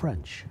commission to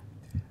French?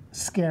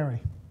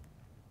 Scary.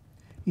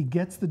 He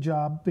gets the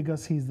job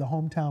because he's the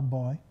hometown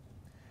boy.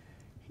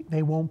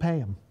 They won't pay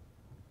him.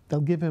 They'll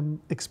give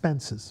him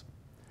expenses.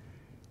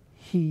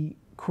 He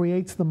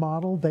creates the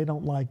model. They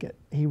don't like it.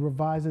 He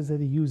revises it.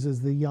 He uses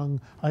the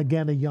young,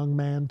 again, a young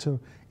man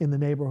in the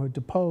neighborhood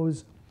to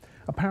pose.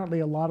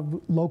 Apparently, a lot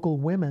of local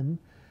women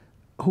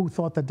who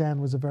thought that Dan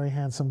was a very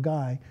handsome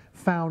guy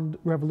found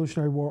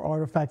Revolutionary War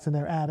artifacts in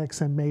their attics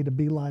and made a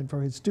beeline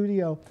for his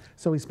studio,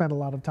 so he spent a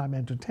lot of time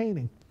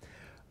entertaining.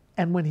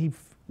 And when he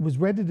was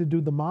ready to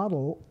do the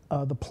model,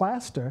 the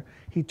plaster,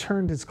 he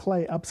turned his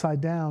clay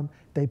upside down.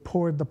 They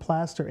poured the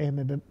plaster in,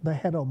 and the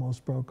head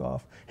almost broke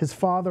off. His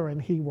father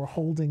and he were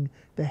holding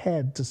the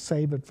head to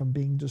save it from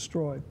being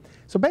destroyed.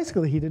 So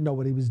basically, he didn't know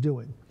what he was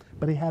doing,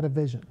 but he had a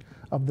vision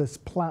of this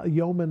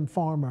yeoman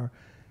farmer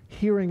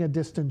hearing a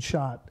distant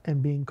shot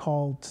and being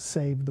called to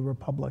save the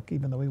Republic,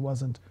 even though he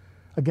wasn't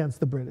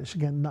against the British,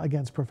 again, not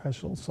against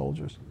professional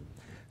soldiers.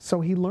 So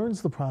he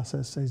learns the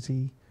process as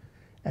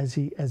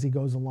he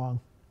goes along,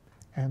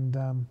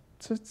 and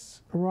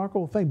it's a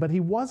remarkable thing. But he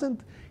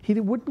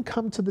wouldn't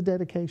come to the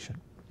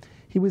dedication.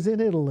 He was in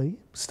Italy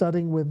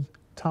studying with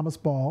Thomas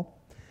Ball,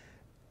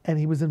 and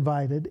he was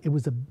invited. It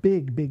was a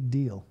big, big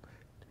deal.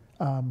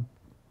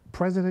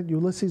 President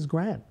Ulysses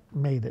Grant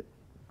made it.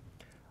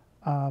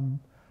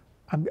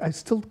 I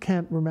still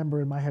can't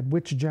remember in my head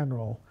which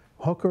general,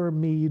 Hooker,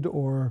 Meade,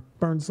 or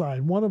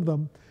Burnside. One of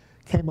them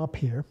came up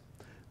here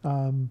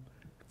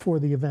for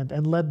the event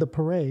and led the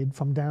parade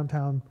from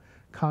downtown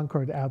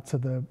Concord out to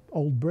the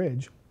old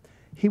bridge.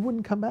 He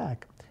wouldn't come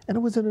back. And it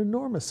was an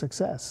enormous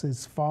success.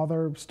 His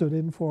father stood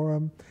in for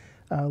him.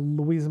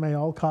 Louisa May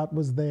Alcott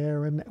was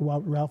there, and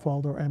Ralph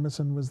Waldo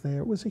Emerson was there.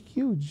 It was a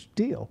huge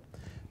deal.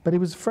 But he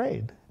was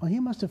afraid. Well, he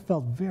must have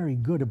felt very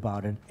good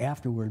about it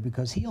afterward,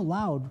 because he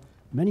allowed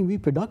many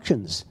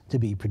reproductions to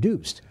be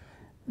produced.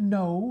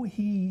 No,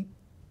 he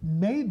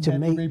made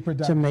many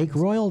reproductions. To make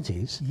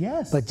royalties.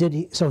 Yes. But did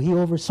he, so he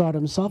oversaw it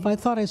himself? I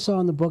thought I saw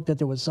in the book that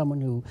there was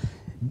someone who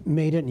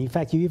made it, and in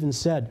fact you even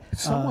said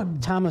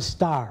Thomas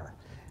Starr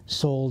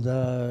sold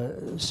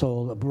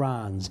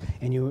bronze,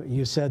 and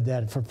you said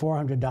that for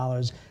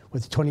 $400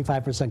 with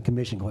 25%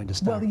 commission going to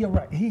start. Well, you're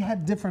right. He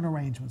had different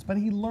arrangements, but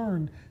he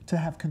learned to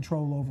have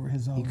control over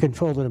his own. He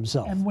controlled it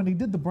himself. And when he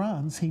did the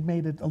bronze, he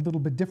made it a little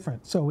bit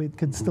different, so it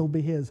could still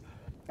be his.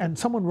 And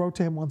someone wrote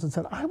to him once and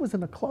said, I was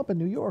in a club in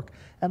New York,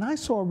 and I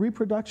saw a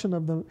reproduction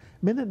of the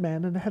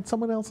Minuteman, and it had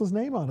someone else's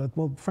name on it.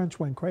 Well, French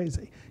went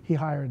crazy. He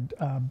hired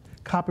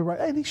copyright,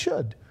 and he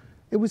should.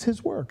 It was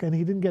his work, and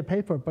he didn't get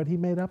paid for it, but he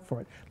made up for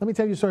it. Let me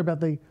tell you a story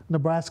about the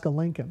Nebraska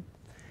Lincoln.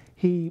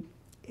 The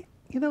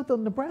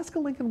Nebraska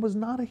Lincoln was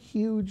not a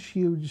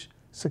huge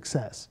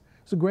success.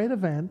 It was a great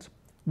event.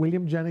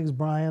 William Jennings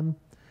Bryan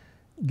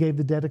gave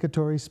the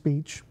dedicatory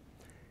speech.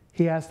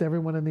 He asked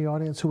everyone in the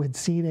audience who had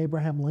seen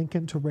Abraham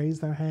Lincoln to raise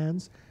their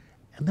hands,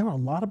 and there were a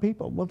lot of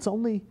people. Well, it's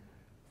only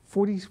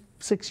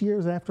 46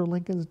 years after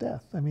Lincoln's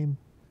death. I mean,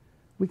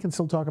 we can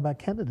still talk about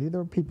Kennedy.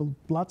 There are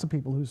lots of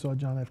people who saw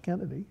John F.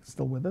 Kennedy,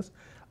 still with us.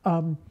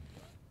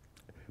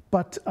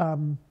 But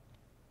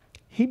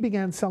he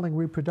began selling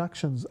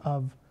reproductions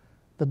of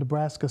the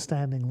Nebraska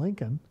Standing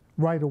Lincoln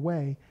right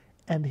away,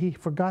 and he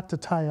forgot to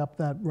tie up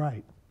that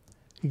right.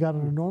 He got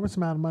an enormous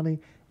amount of money,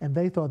 and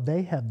they thought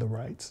they had the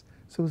rights.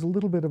 So it was a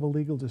little bit of a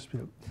legal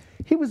dispute.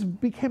 He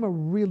became a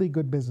really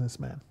good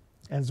businessman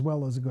as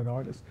well as a good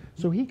artist.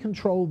 So he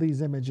controlled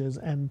these images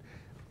and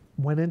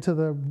went into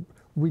the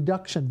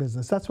reduction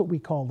business. That's what we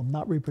call them,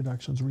 not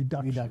reproductions,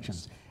 reductions.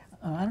 Reductions.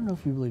 I don't know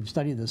if you really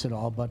studied this at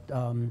all, but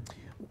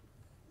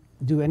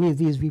do any of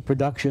these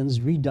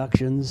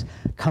reductions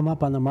come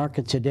up on the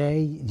market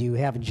today? Do you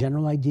have a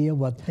general idea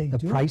what the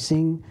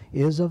pricing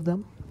is of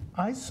them?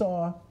 I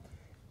saw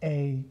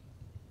a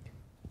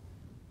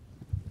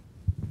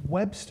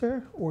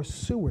Webster or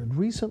Seward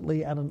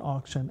recently at an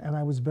auction, and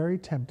I was very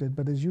tempted,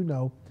 but as you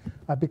know,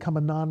 I've become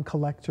a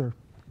non-collector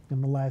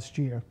in the last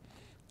year.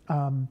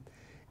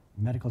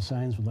 Medical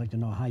science would like to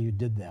know how you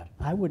did that.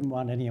 I wouldn't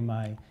want any of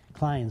my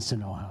clients to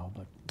know how,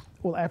 but...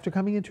 Well, after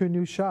coming into a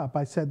new shop,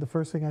 the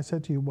first thing I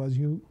said to you was,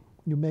 you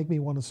make me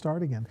want to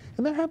start again.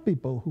 And there have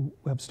people who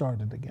have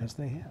started again. Yes,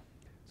 they have.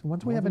 So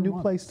once we have a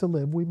new place to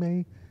live, we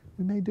may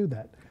do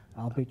that.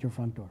 I'll be at your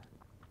front door.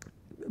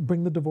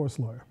 Bring the divorce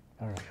lawyer.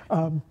 All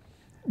right.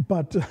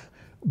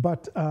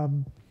 But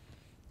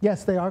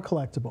yes, they are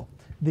collectible.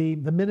 The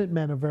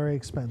Minutemen are very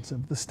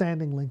expensive. The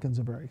Standing Lincolns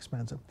are very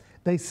expensive.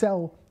 They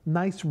sell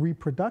nice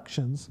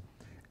reproductions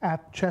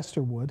at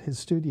Chesterwood, his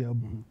studio,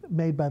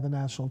 made by the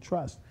National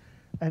Trust.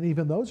 And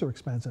even those are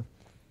expensive.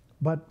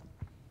 But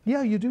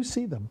yeah, you do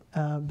see them.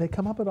 They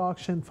come up at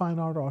fine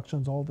art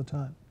auctions all the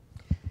time.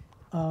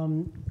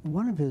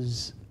 One of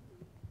his,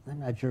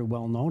 I'm not sure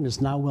well known, it's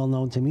now well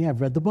known to me,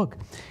 I've read the book,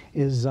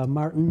 is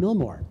Martin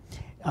Milmore.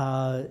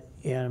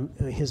 And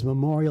his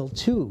memorial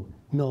to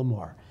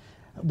Milmore,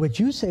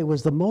 which you say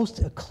was the most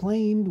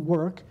acclaimed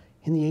work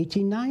in the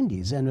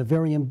 1890s, and a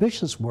very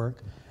ambitious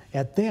work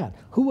at that.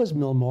 Who was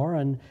Milmore,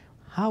 and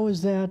how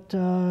is that,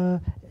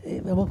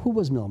 who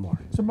was Milmore?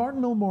 So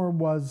Martin Milmore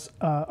was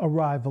a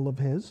rival of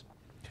his,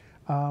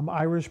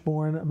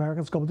 Irish-born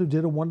American sculptor,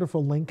 did a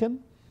wonderful Lincoln.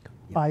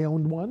 Yep. I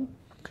owned one.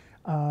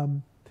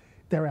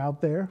 They're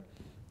out there.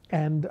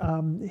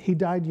 And he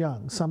died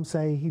young. Some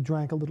say he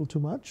drank a little too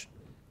much,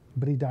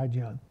 but he died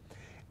young.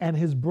 And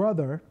his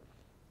brother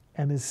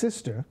and his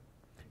sister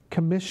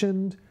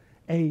commissioned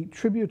a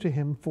tribute to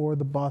him for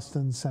the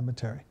Boston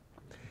Cemetery.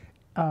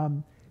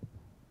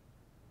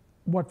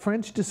 What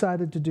French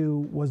decided to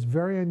do was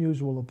very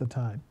unusual at the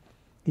time.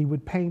 He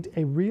would sculpt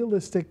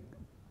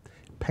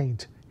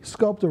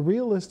a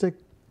realistic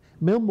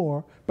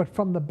Milmore, but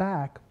from the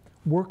back,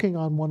 working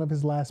on one of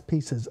his last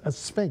pieces, a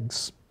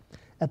Sphinx,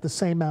 at the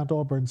same Mount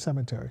Auburn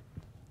Cemetery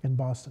in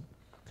Boston.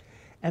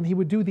 And he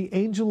would do the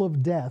Angel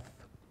of Death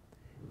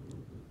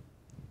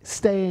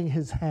staying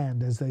his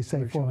hand, as they say,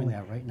 we're showing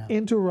that right now,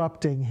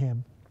 interrupting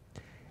him.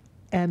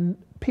 And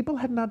people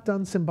had not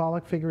done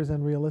symbolic figures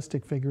and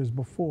realistic figures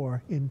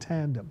before in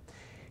tandem.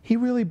 He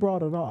really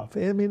brought it off.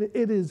 I mean,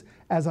 it is,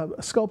 as a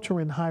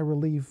sculpture in high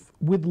relief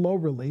with low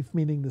relief,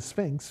 meaning the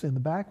Sphinx in the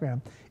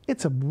background,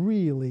 it's a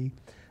really,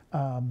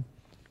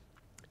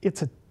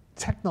 it's a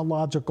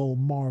technological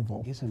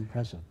marvel. It's an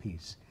impressive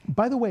piece.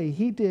 By the way,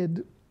 he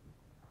did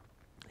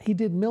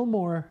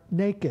Milmore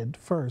naked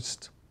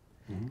first,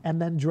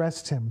 and then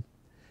dressed him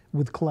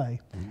with clay.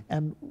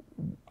 And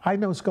I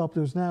know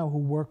sculptors now who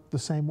work the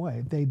same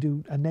way. They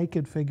do a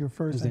naked figure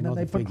first, and then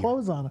they put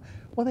clothes on it.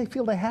 Well, they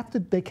feel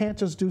they can't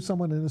just do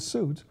someone in a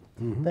suit.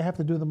 They have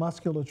to do the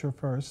musculature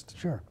first.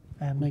 Sure,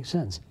 and makes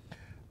sense.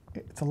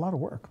 It's a lot of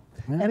work.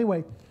 Yeah.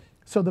 Anyway,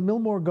 so the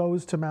Milmore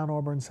goes to Mount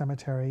Auburn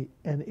Cemetery,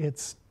 and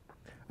it's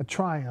a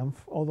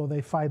triumph, although they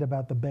fight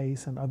about the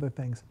base and other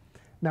things.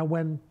 Now,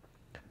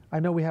 I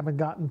know we haven't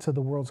gotten to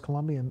the World's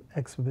Columbian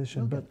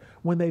exhibition, but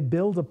when they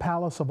build a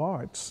Palace of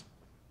Arts,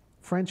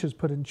 French is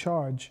put in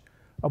charge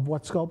of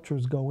what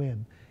sculptures go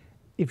in.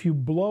 If you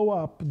blow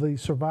up the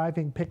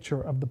surviving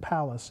picture of the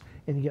palace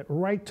and you get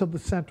right to the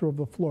center of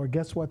the floor,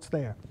 guess what's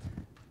there?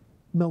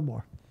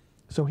 Milmore.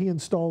 So he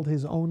installed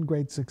his own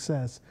great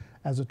success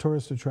as a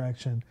tourist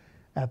attraction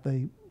at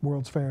the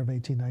World's Fair of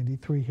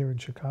 1893 here in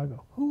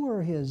Chicago. Who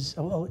were his?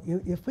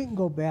 If we can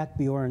go back,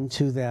 Bjorn,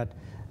 to the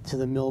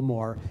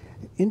Millmore,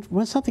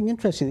 something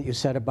interesting that you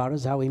said about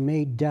is how he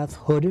made death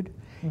hooded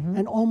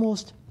and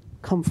almost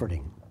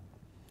comforting.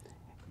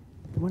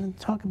 You want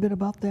to talk a bit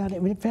about that? I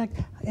mean,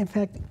 in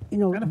fact, you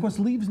know, And of course,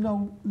 leaves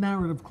no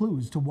narrative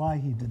clues to why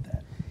he did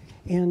that.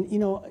 And you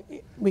know,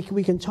 we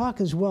can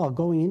talk as well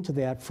going into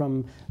that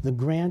from the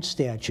Grant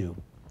statue,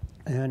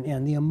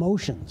 and the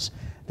emotions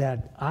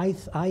that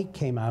I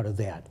came out of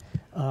that.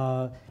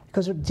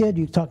 Because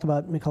you talked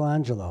about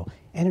Michelangelo,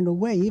 and in a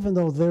way, even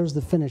though there's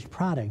the finished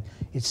product,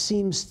 it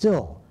seems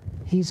still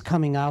he's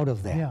coming out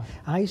of that. Yeah.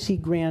 I see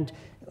Grant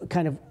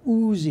kind of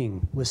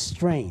oozing with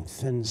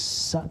strength and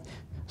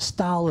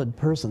stolid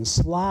person,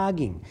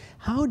 slogging.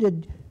 How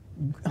did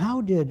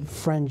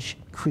French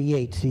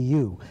create to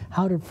you?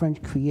 How did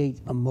French create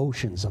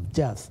emotions of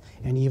death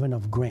and even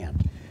of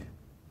Grant?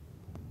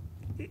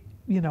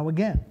 You know,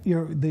 again,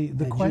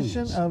 the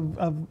question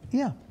of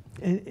yeah,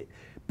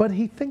 but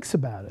he thinks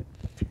about it.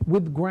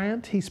 With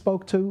Grant, he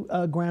spoke to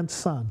Grant's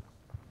son.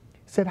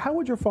 He said, "How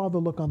would your father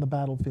look on the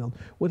battlefield?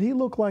 Would he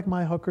look like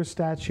my Hooker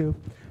statue,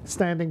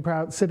 sitting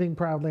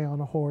proudly on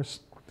a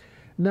horse?"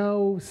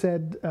 "No,"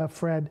 said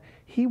Fred.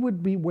 "He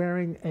would be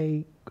wearing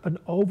an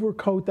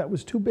overcoat that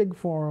was too big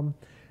for him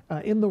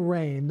in the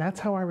rain. That's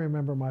how I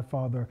remember my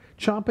father,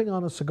 chomping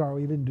on a cigar."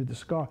 Well, he didn't do the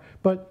cigar,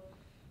 but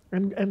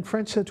and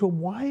French said to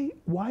him, "Why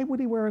would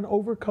he wear an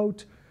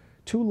overcoat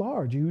too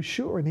large? Are you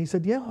sure?" And he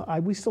said, "Yeah,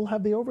 we still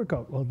have the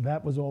overcoat." Well,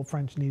 that was all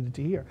French needed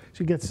to hear.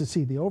 So he gets to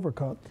see the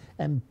overcoat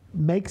and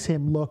makes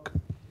him look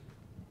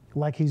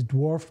like he's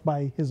dwarfed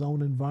by his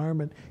own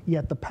environment,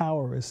 yet the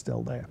power is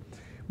still there.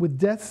 With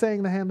death staying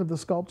in the hand of the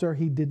sculptor,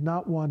 he did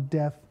not want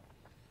death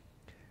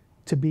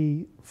to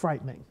be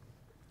frightening.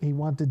 He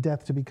wanted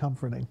death to be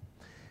comforting.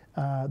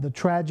 The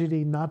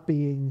tragedy not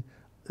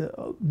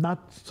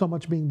so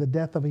much being the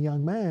death of a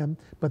young man,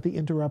 but the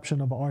interruption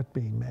of art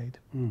being made.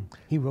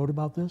 He wrote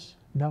about this?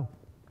 No,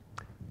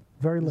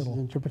 very This little. is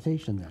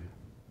interpretation then.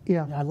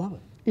 Yeah, I love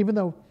it. even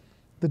though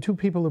the two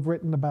people who've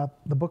written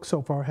about the book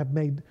so far have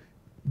made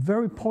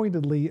very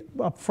pointedly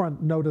up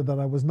front noted that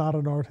I was not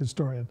an art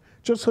historian.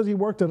 Just because he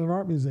worked at an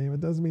art museum, it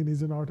doesn't mean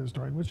he's an art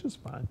historian, which is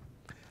fine.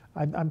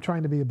 I'm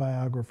trying to be a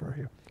biographer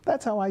here.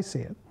 That's how I see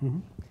it.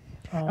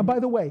 And by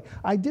the way,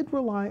 I did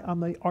rely on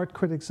the art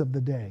critics of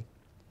the day.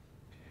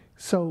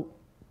 So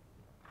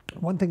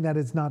one thing that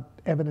is not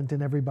evident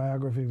in every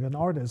biography of an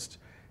artist,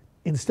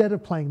 instead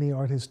of playing the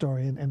art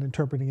historian and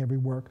interpreting every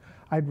work,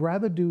 I'd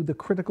rather do the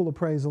critical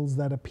appraisals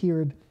that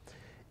appeared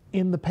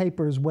in the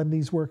papers when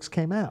these works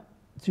came out,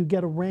 to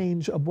get a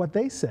range of what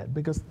they said,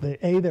 because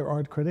A, they're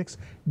art critics,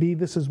 B,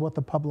 this is what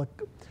the public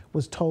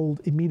was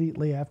told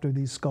immediately after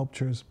these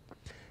sculptures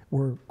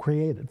were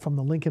created, from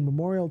the Lincoln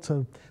Memorial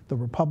to the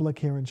Republic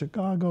here in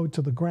Chicago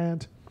to the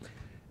Grant.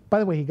 By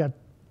the way, he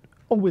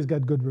always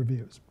got good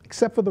reviews,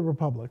 except for the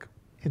Republic,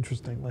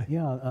 interestingly.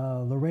 Yeah,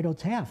 Laredo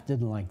Taft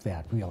didn't like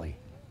that, really.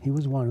 He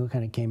was one who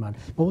kind of came on.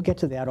 But we'll get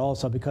to that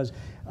also, because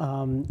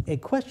a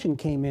question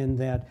came in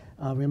that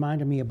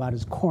reminded me about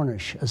his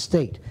Cornish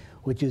estate,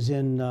 which is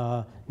in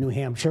New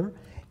Hampshire.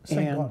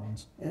 St.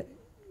 Gaudens.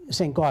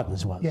 St.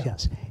 Gaudens was, Yeah.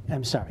 yes.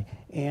 I'm sorry.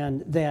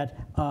 And that,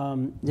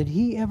 did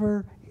he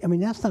ever, I mean,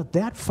 that's not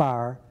that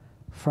far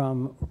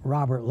from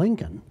Robert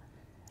Lincoln.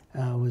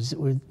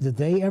 Did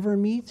they ever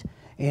meet?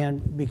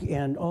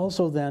 And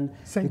also then,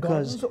 St.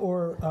 Gaudens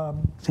or?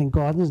 St.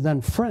 Gaudens,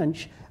 then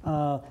French,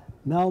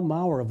 Mel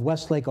Maurer of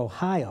Westlake,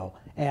 Ohio,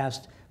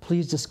 asked,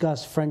 please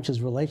discuss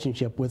French's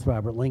relationship with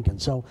Robert Lincoln.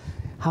 So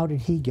how did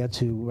he get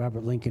to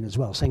Robert Lincoln as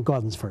well? St.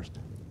 Gaudens first.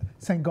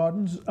 St.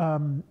 Gaudens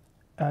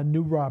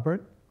knew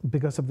Robert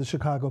because of the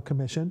Chicago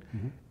Commission.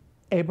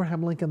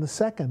 Abraham Lincoln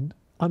II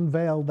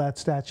unveiled that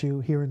statue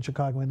here in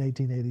Chicago in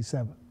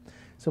 1887.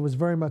 So it was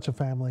very much a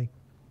family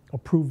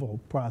approval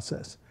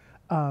process.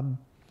 And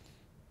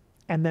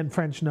then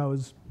French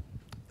knows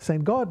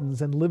St.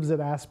 Gaudens and lives at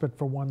Aspet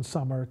for one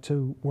summer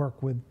to work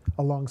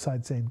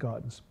alongside St.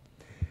 Gaudens.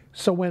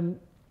 So when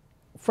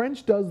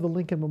French does the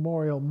Lincoln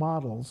Memorial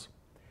models,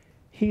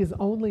 he is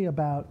only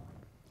about,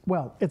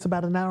 well, it's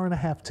about an hour and a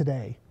half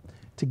today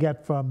to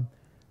get from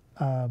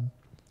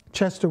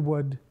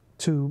Chesterwood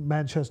to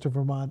Manchester,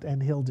 Vermont,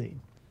 and Hildene.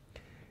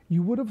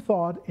 You would have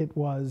thought it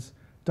was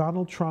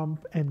Donald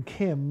Trump and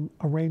Kim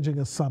arranging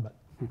a summit.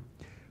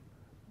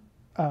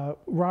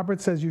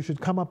 Robert says you should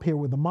come up here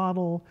with a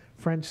model.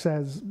 French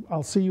says,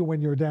 I'll see you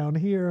when you're down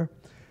here.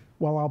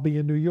 Well, I'll be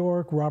in New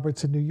York.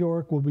 Robert's in New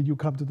York. Well, will you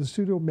come to the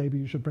studio? Maybe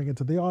you should bring it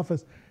to the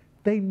office.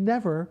 They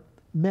never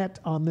met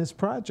on this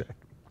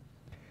project.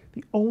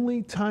 The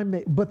only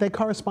time but they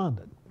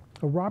corresponded.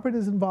 Robert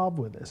is involved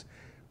with this.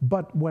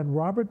 But when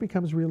Robert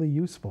becomes really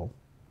useful,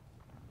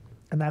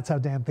 and that's how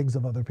Dan thinks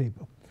of other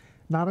people,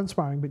 not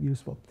inspiring but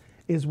useful,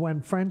 is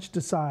when French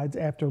decides,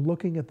 after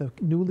looking at the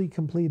newly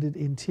completed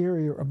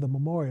interior of the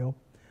memorial,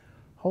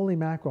 holy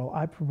mackerel,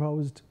 I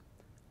proposed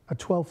a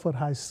 12-foot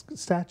high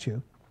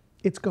statue.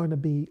 It's going to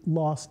be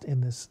lost in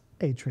this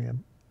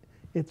atrium.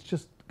 It's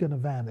just going to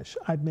vanish.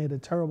 I've made a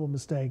terrible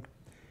mistake.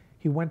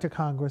 He went to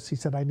Congress. He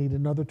said, I need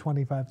another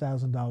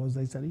 $25,000.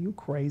 They said, are you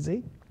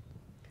crazy?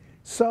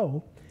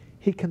 So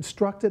he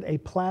constructed a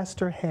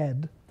plaster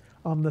head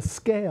on the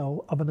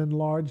scale of an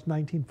enlarged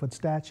 19-foot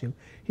statue.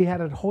 He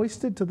had it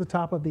hoisted to the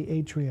top of the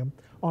atrium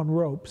on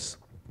ropes,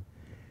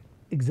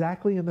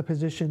 exactly in the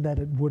position that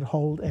it would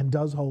hold and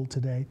does hold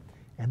today.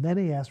 And then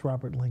he asked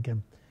Robert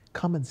Lincoln,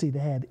 come and see the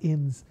head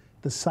in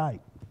the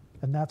site.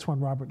 And that's when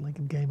Robert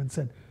Lincoln came and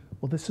said,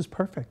 well, this is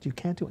perfect. You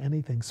can't do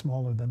anything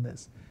smaller than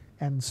this.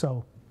 And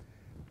so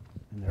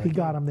he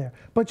got him there.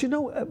 But you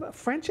know,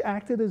 French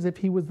acted as if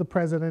he was the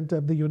president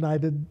of the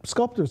United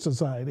Sculptors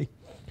Society.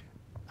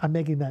 I'm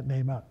making that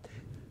name up.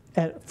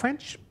 And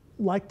French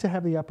liked to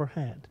have the upper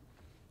hand.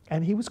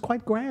 And he was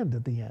quite grand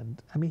at the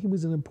end. I mean, he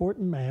was an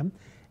important man.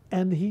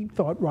 And he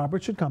thought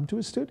Robert should come to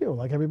his studio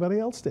like everybody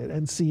else did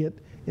and see it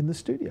in the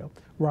studio.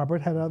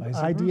 Robert had an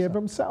idea of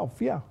himself,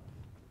 yeah.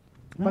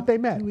 Well, but they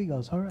met. 2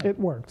 egos, all right. It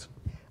worked.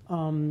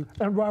 And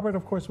Robert,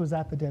 of course, was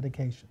at the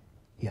dedication.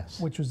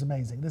 Yes. Which was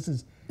amazing. This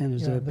is, and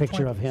there's a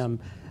picture of him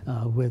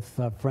with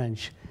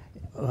French,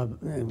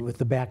 with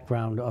the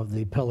background of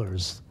the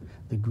pillars,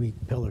 the Greek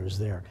pillars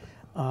there.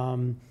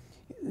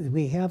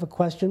 We have a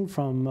question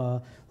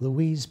from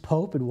Louise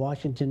Pope in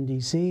Washington,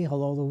 D.C.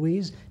 Hello,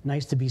 Louise.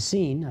 Nice to be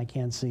seen. I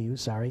can't see you,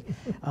 sorry.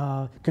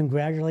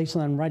 Congratulations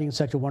on writing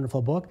such a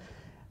wonderful book.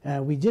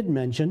 We did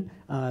mention,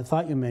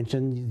 thought you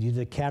mentioned,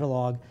 the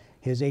catalog,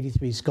 his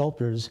 83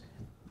 sculptors,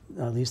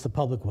 at least the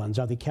public ones.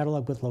 Are they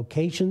cataloged with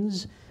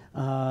locations?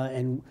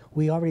 And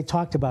we already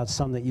talked about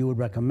some that you would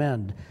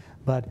recommend,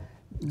 but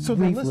so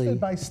briefly, they're listed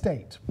by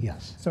state.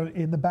 Yes. So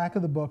in the back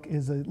of the book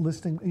is a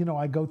listing. You know,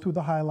 I go through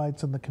the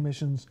highlights and the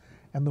commissions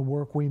and the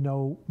work we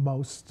know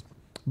most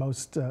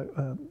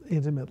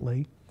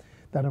intimately,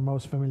 that are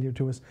most familiar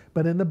to us.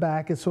 But in the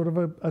back is sort of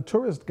a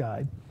tourist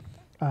guide.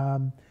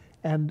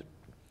 And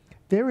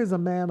there is a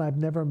man I've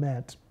never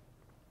met,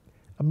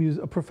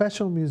 a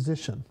professional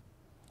musician,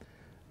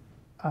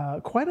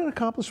 quite an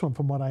accomplished one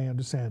from what I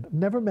understand.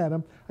 Never met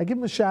him. I give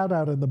him a shout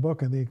out in the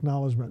book in the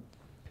acknowledgement.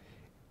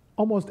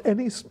 Almost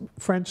any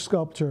French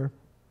sculptor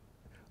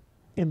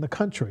in the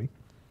country,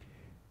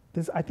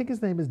 I think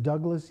his name is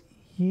Douglas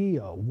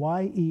Yeo,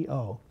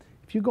 Y-E-O.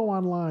 If you go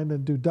online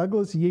and do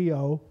Douglas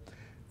Yeo,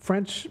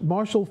 French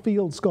Marshall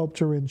Field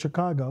sculpture in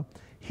Chicago,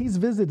 he's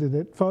visited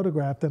it,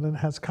 photographed it, and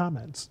has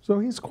comments. So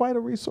he's quite a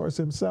resource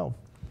himself.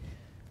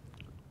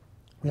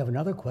 We have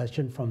another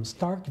question from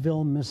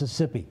Starkville,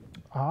 Mississippi.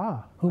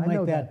 Ah, Who I might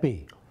know that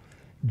be?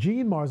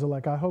 Gene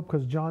Marzalek, I hope,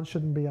 because John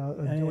shouldn't be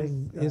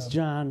doing... It's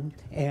John,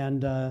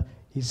 and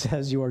he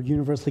says you are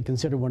universally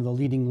considered one of the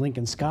leading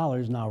Lincoln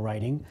scholars now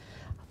writing.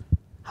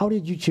 How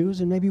did you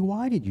choose, and maybe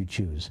why did you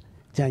choose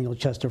Daniel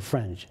Chester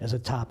French as a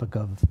topic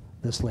of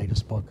this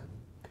latest book?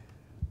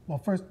 Well,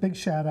 first, big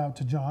shout out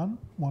to John,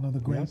 one of the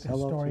great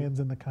historians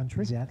in the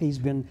country. Exactly.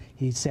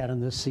 He sat in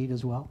this seat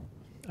as well.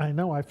 I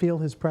know, I feel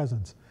his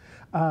presence.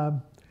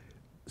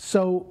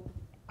 So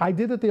I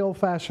did it the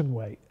old-fashioned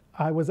way.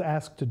 I was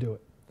asked to do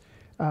it.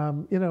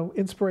 You know,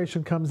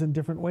 inspiration comes in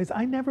different ways.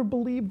 I never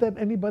believed that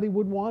anybody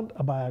would want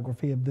a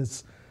biography of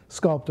this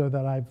sculptor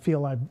that I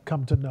feel I've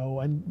come to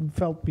know and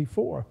felt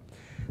before.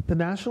 The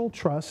National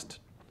Trust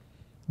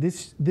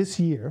this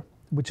year,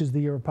 which is the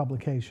year of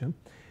publication,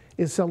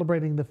 is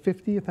celebrating the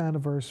 50th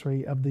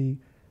anniversary of the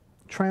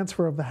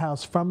transfer of the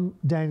house from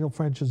Daniel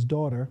French's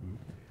daughter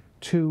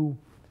to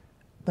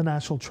the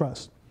National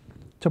Trust.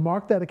 To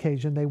mark that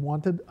occasion, they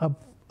wanted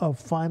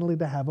finally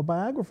to have a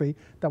biography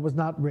that was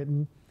not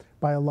written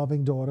by a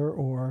loving daughter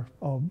or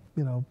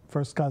you know,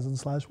 first cousin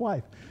 /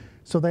 wife.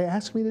 So they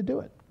asked me to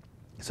do it.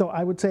 So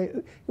I would say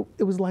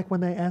it was like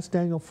when they asked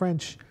Daniel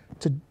French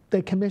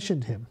they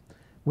commissioned him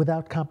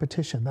without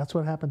competition. That's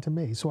what happened to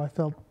me. So I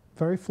felt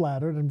very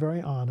flattered and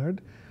very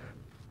honored.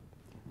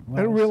 Well,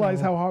 I didn't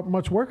realize how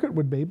much work it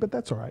would be, but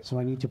that's all right. So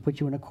I need to put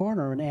you in a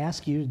corner and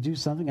ask you to do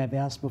something I've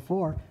asked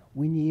before.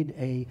 We need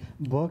a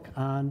book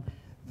on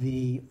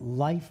the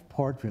life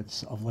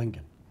portraits of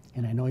Lincoln.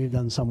 And I know you've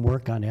done some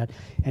work on that.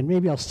 And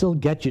maybe I'll still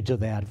get you to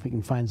that if we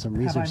can find some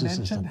research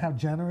assistance. Have I mentioned how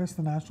generous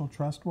the National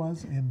Trust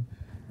was in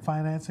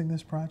financing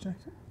this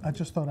project? I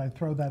just thought I'd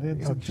throw that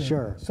in.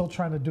 Sure. Still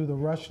trying to do the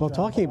rush. Well,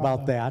 talking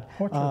about that,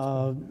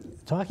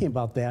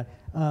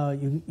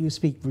 you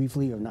speak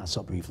briefly, or not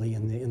so briefly,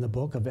 in the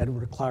book of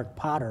Edward Clark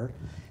Potter.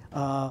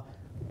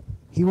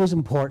 He was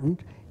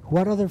important.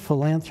 What other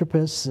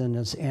philanthropists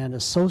and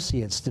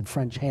associates did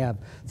French have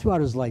throughout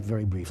his life,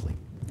 very briefly?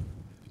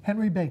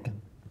 Henry Bacon,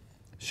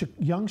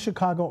 young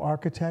Chicago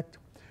architect,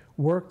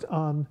 worked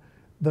on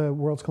the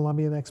World's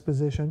Columbian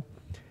Exposition,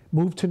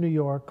 moved to New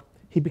York.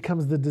 He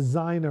becomes the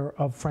designer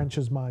of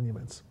French's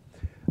monuments.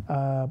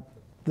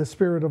 The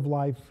Spirit of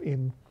Life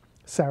in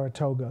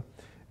Saratoga,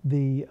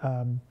 the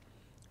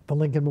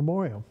Lincoln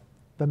Memorial,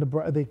 the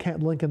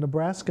Lincoln,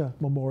 Nebraska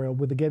Memorial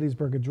with the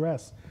Gettysburg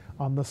Address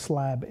on the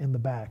slab in the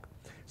back.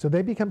 So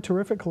they become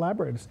terrific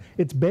collaborators.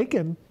 It's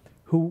Bacon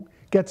who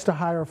gets to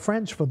hire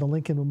French for the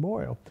Lincoln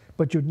Memorial,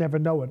 but you'd never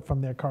know it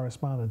from their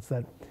correspondence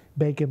that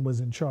Bacon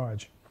was in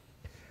charge.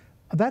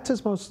 That's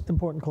his most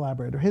important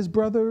collaborator. His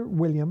brother,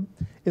 William,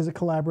 is a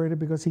collaborator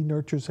because he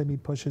nurtures him, he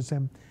pushes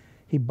him.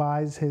 He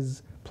buys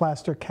his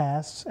plaster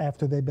casts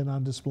after they've been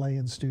on display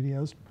in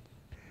studios.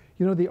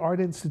 You know, the Art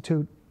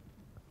Institute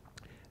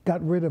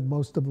got rid of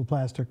most of the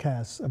plaster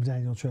casts of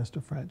Daniel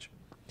Chester French,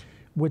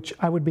 which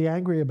I would be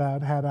angry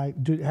about had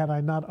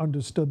I not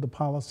understood the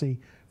policy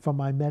from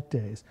my Met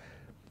days.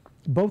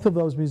 Both of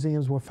those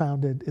museums were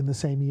founded in the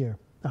same year,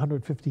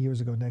 150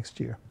 years ago next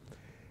year.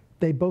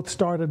 They both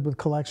started with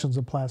collections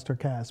of plaster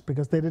casts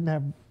because they didn't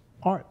have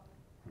art,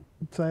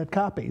 so they had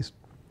copies.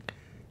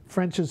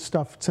 French's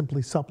stuff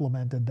simply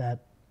supplemented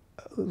that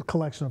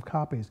collection of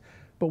copies.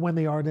 But when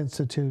the Art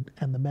Institute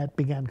and the Met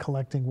began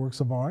collecting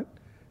works of art,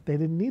 they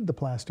didn't need the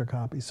plaster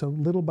copies. So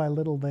little by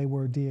little, they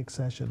were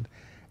deaccessioned.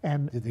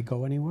 And did they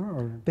go anywhere,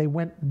 or they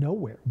went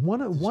nowhere?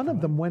 One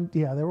of them went.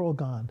 Yeah, they were all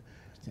gone.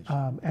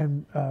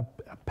 And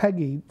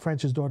Peggy,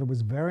 French's daughter,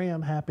 was very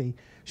unhappy.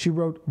 She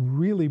wrote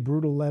really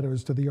brutal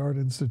letters to the Art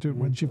Institute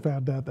when she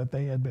found out that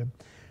they had been,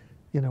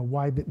 you know,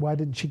 why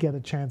didn't she get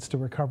a chance to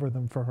recover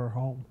them for her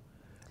home?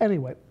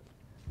 Anyway.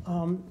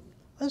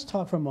 Let's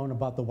talk for a moment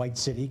about the White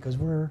City, because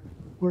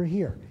we're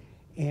here.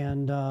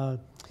 And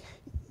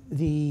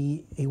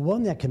he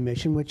won that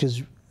commission, which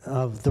is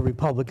of the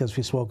Republic, as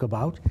we spoke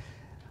about,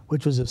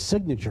 which was a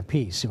signature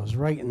piece. It was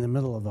right in the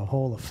middle of the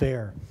whole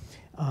affair.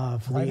 For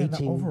right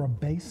the over a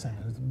basin.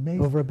 It was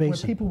amazing. Over a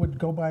basin. Where people would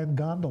go by in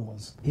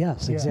gondolas.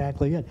 Yes,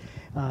 exactly it.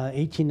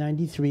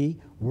 1893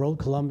 World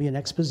Columbian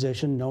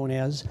Exposition, known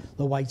as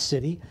the White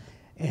City.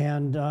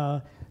 And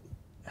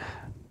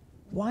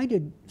why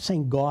did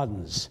St.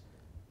 Gaudens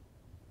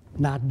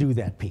not do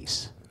that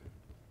piece?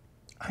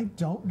 I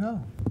don't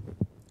know.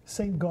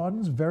 St.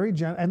 Gaudens, very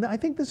generous. And I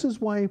think this is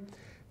why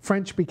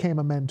French became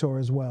a mentor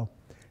as well.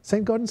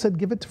 St. Gaudens said,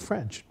 give it to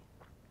French.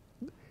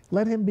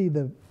 Let him be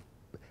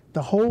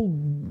the whole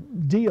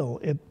deal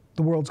at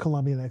the World's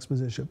Columbian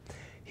Exposition.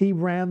 He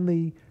ran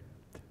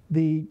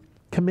the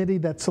committee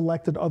that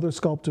selected other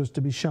sculptors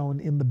to be shown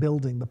in the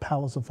building, the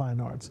Palace of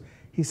Fine Arts.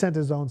 He sent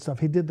his own stuff.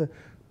 He did the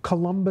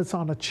Columbus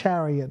on a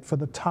chariot for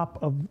the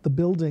top of the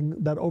building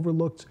that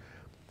overlooked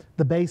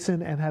the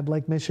basin and had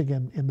Lake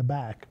Michigan in the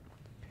back.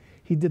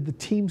 He did the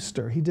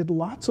Teamster. He did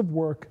lots of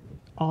work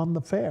on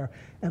the fair.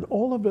 And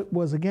all of it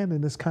was, again,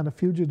 in this kind of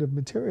fugitive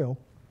material,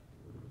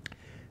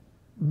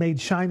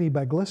 made shiny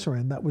by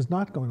glycerin that was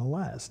not going to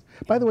last.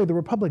 By the way, the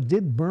Republic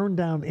did burn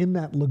down in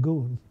that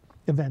lagoon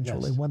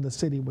eventually when the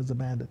city was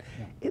abandoned.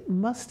 Yeah. It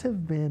must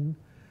have been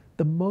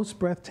the most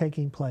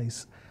breathtaking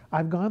place.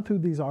 I've gone through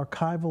these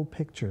archival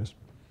pictures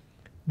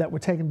that were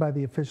taken by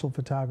the official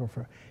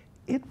photographer.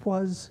 It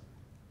was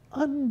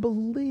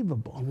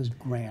unbelievable. It was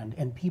grand,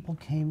 and people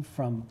came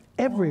from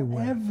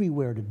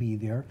everywhere to be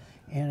there,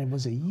 and it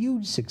was a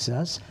huge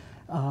success.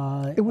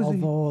 It was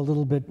although a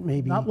little bit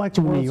maybe not like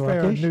the World's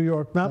Fair of New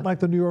York, not like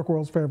the New York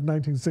World's Fair of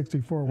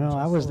 1964. No,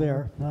 I was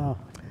there. No.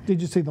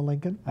 Did you see the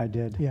Lincoln? I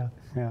did. Yeah.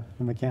 Yeah,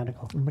 the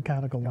mechanical.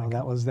 Mechanical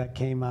Lincoln. That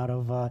came out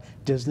of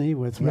Disney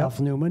with Ralph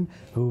Newman,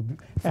 who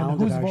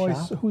founded our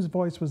shop. Whose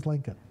voice was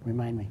Lincoln?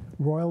 Remind me.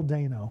 Royal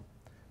Dano,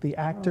 the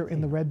actor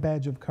in The Red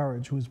Badge of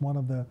Courage, who is one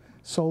of the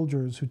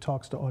soldiers who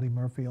talks to Audie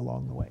Murphy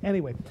along the way.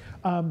 Anyway,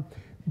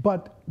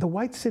 but the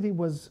White City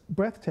was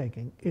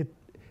breathtaking.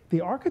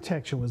 The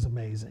architecture was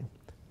amazing.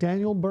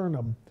 Daniel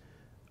Burnham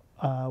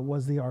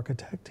was the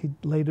architect. He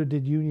later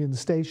did Union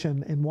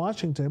Station in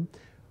Washington,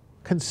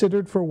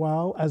 considered for a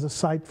while as a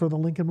site for the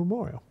Lincoln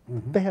Memorial.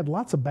 Mm-hmm. They had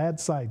lots of bad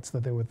sites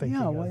that they were thinking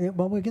of.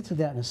 Well, we'll get to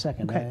that in a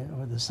second, okay.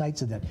 Or the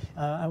sites of that.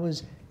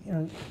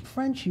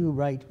 French, you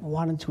write,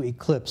 wanted to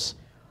eclipse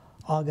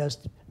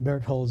Auguste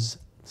Berthold's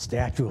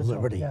Statue of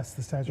Liberty. Yes,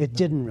 the Statue of Liberty. It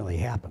didn't really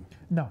happen.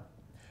 No.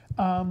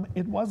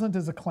 It wasn't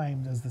as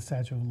acclaimed as the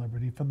Statue of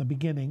Liberty from the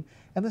beginning.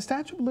 And the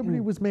Statue of Liberty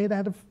was made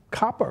out of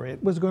copper.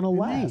 It was going to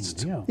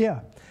last.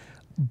 Yeah.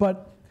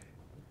 But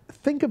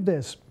think of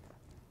this.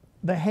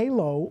 The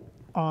halo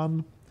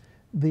on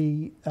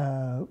the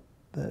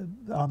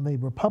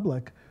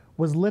Republic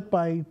was lit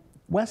by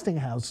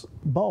Westinghouse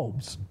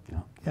bulbs.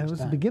 Yeah, and it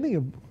was the beginning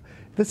of,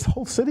 this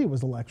whole city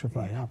was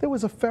electrified. Yeah. There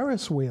was a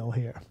Ferris wheel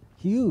here.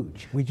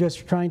 Huge. We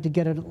just trying to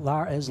get it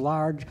as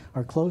large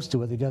or close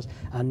to it. They just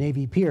on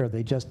Navy Pier.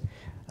 They just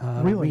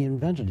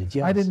reinvented it.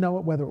 Yes. I didn't know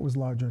whether it was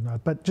large or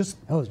not, but just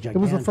it was gigantic. It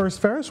was the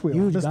first Ferris wheel.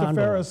 Huge Mr. gondola.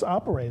 Ferris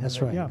operated.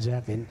 That's right. Yeah.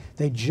 Exactly. And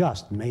they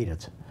just made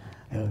it.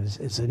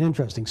 It's an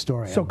interesting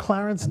story. So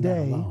Clarence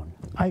Day,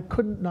 I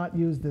couldn't not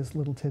use this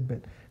little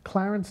tidbit.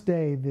 Clarence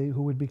Day,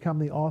 who would become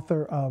the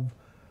author of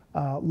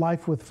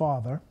Life with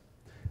Father.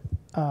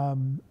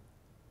 No,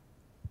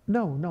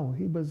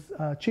 he was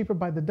Cheaper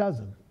by the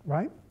Dozen,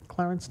 right?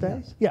 Clarence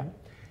Day? Yes. Yeah.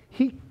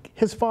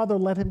 His father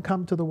let him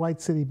come to the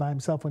White City by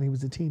himself when he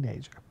was a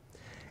teenager.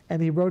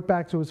 And he wrote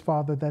back to his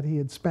father that he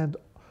had spent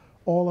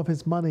all of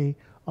his money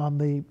on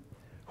the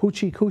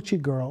Hoochie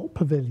Coochie Girl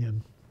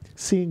Pavilion,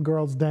 seeing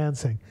girls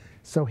dancing.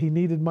 So he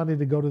needed money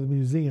to go to the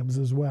museums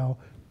as well.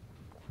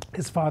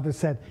 His father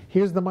said,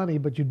 here's the money,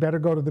 but you'd better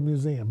go to the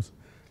museums.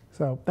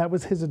 So that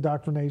was his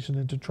indoctrination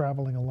into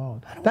traveling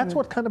alone. That's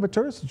what kind of a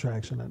tourist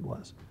attraction it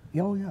was.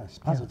 Oh, yes,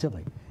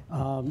 positively.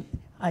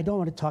 I don't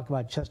want to talk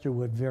about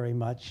Chesterwood very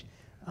much,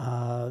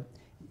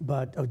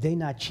 but are they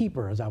not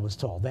cheaper, as I was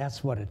told?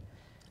 That's what it,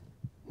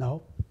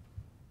 no?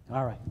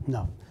 All right,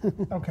 no.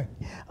 Okay.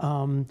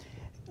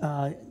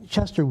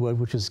 Chesterwood,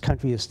 which is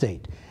country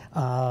estate.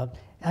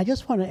 I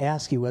just want to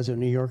ask you, as a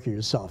New Yorker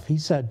yourself, he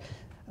said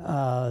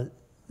that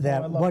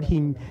what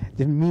he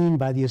didn't mean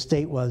by the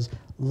estate was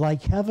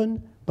like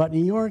heaven, but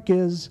New York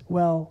is,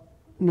 well,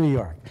 New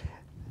York.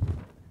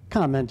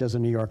 Comment as a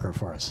New Yorker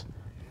for us.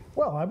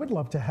 Well, I would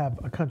love to have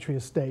a country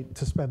estate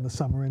to spend the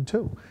summer in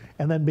too,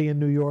 and then be in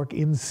New York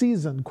in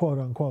season, quote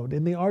unquote,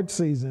 in the art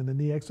season, in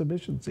the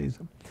exhibition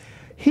season.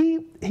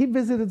 He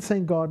visited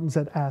St. Gaudens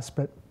at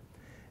Aspet,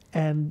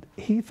 and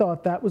he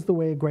thought that was the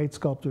way a great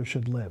sculptor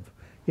should live.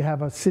 You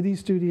have a city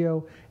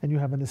studio, and you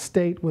have an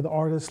estate with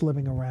artists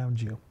living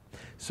around you.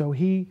 So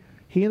he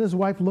and his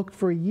wife looked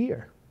for a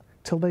year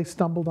till they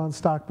stumbled on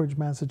Stockbridge,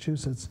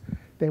 Massachusetts.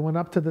 They went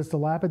up to this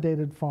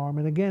dilapidated farm,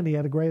 and again, he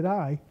had a great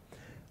eye.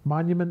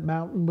 Monument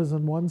Mountain was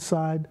on one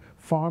side,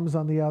 farms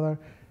on the other.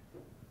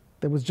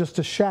 There was just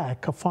a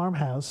shack, a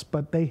farmhouse,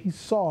 but he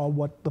saw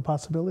what the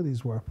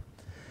possibilities were.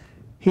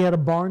 He had a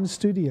barn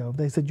studio.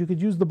 They said you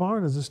could use the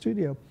barn as a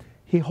studio.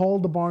 He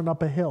hauled the barn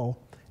up a hill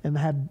and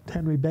had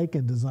Henry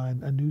Bacon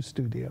design a new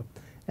studio,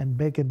 and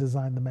Bacon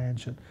designed the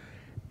mansion.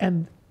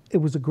 And it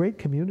was a great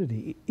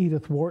community.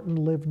 Edith Wharton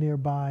lived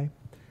nearby.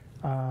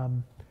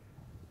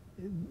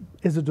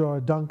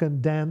 Isadora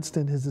Duncan danced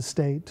in his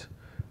estate.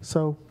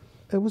 So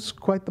it was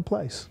quite the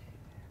place.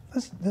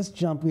 Let's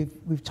jump.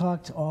 We've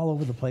talked all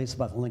over the place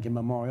about the Lincoln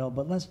Memorial,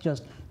 but let's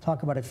just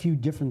talk about a few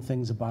different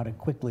things about it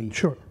quickly.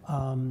 Sure.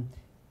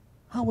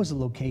 How was the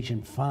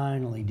location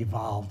finally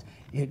devolved?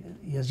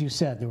 As you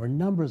said, there were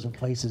numbers of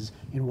places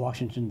in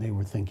Washington they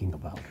were thinking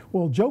about.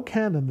 Well, Joe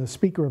Cannon, the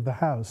Speaker of the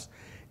House,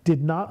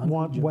 did not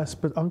want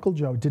Uncle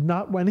Joe did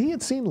not, when he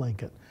had seen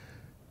Lincoln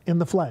in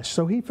the flesh,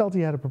 so he felt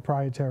he had a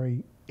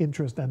proprietary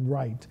interest and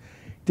right,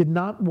 did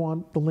not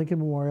want the Lincoln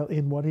Memorial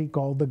in what he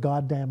called the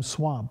goddamn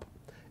swamp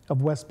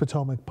of West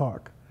Potomac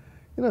Park.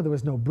 You know, there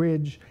was no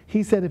bridge.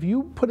 He said, if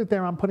you put it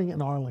there, I'm putting it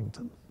in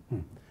Arlington,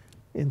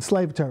 in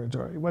slave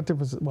territory. What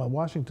difference? Well,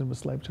 Washington was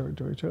slave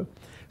territory too.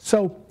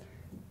 So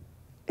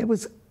it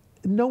was,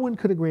 no one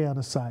could agree on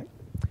a site.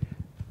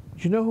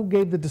 Do you know who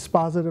gave the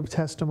dispositive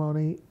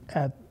testimony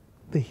at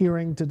the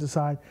hearing to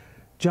decide?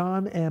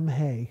 John M.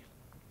 Hay,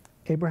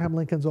 Abraham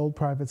Lincoln's old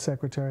private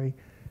secretary,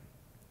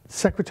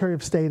 Secretary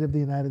of State of the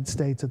United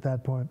States at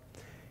that point.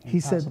 He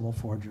said, impossible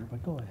forger,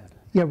 but go ahead.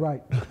 Yeah,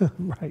 right,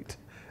 right.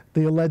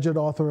 The alleged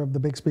author of the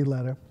Bixby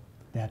letter.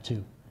 That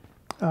too.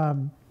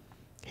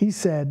 He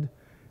said,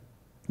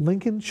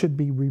 Lincoln should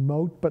be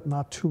remote, but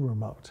not too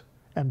remote,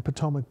 and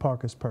Potomac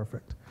Park is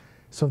perfect.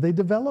 So they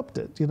developed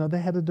it. You know, they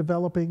had a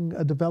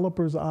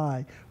developer's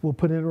eye. We'll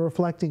put in a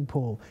reflecting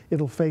pool.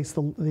 It'll face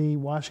the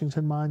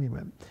Washington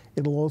Monument.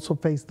 It'll also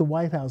face the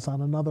White House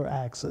on another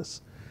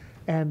axis.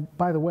 And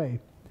by the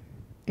way,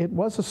 it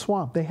was a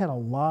swamp. They had a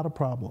lot of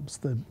problems.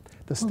 The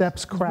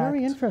steps cracked. It's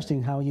very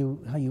interesting how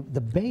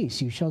the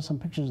base, you show some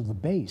pictures of the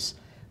base.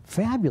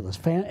 Fabulous,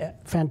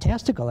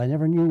 fantastical. I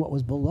never knew what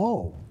was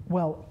below.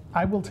 Well,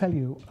 I will tell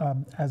you,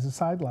 as a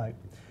sidelight,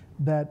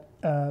 that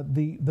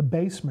the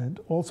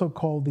basement, also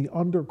called the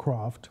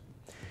Undercroft,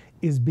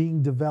 is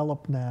being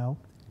developed now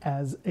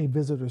as a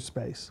visitor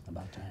space.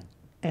 About time.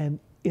 And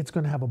it's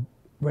going to have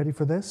ready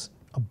for this,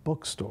 a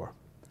bookstore.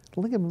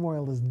 The Lincoln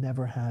Memorial has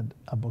never had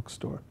a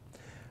bookstore.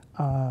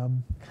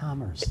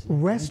 Commerce.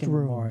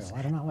 Restrooms.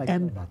 I don't know how I and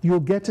feel about that. You'll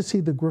get to see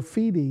the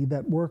graffiti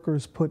that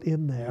workers put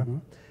in there. Mm-hmm.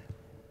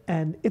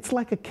 And it's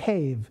like a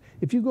cave.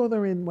 If you go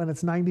there when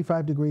it's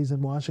 95 degrees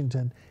in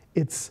Washington,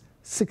 it's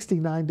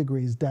 69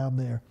 degrees down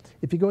there.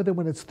 If you go there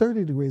when it's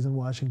 30 degrees in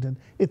Washington,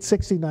 it's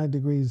 69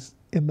 degrees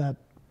in that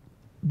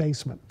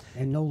basement.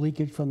 And no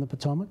leakage from the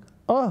Potomac?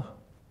 Oh,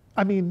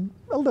 I mean,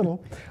 a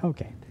little.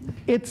 Okay.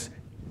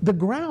 The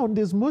ground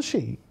is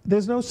mushy.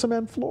 There's no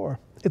cement floor.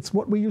 It's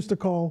what we used to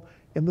call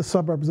in the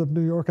suburbs of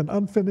New York an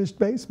unfinished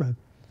basement.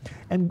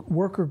 And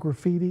worker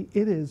graffiti,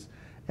 it is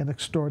an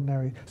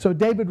extraordinary. So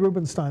David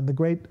Rubenstein, the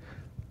great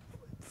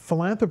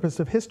philanthropist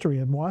of history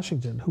in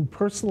Washington, who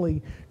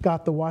personally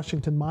got the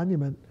Washington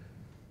Monument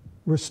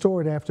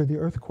restored after the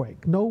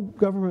earthquake. No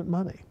government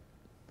money.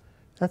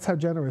 That's how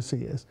generous he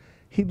is.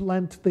 He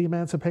lent the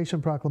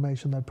Emancipation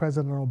Proclamation that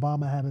President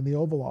Obama had in the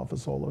Oval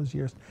Office all those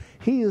years.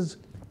 He is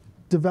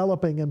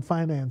developing and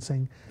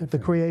financing the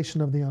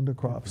creation of the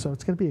Undercroft. So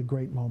it's going to be a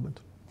great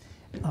moment.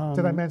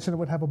 Did I mention it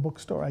would have a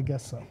bookstore? I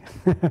guess so.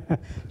 Do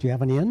you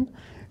have an inn?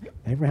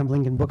 Abraham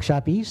Lincoln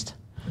Bookshop East?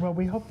 Well,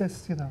 we hope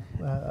this, you know.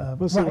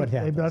 We'll see what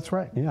happens. That's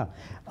right. Yeah.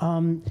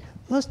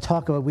 Let's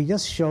talk about, we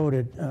just showed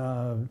it,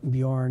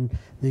 Bjorn,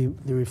 the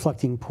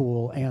reflecting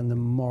pool and the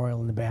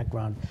memorial in the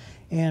background.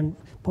 And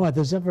boy, if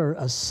there's ever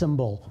a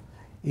symbol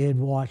in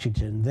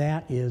Washington,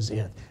 that is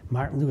it.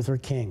 Martin Luther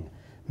King,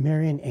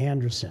 Marian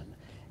Anderson,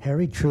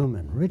 Harry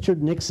Truman,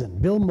 Richard Nixon,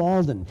 Bill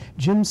Malden,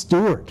 Jim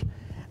Stewart.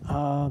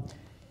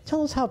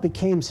 Tell us how it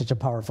became such a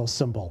powerful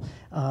symbol,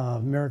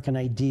 American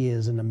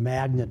ideas and a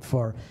magnet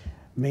for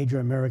major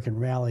American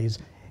rallies.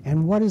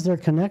 And what is their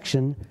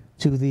connection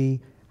to the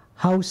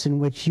house in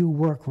which you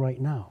work right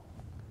now?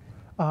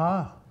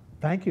 Ah,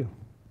 thank you.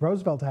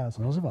 Roosevelt House,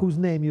 Roosevelt. whose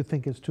name you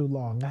think is too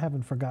long. I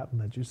haven't forgotten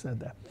that you said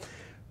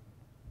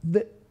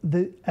that.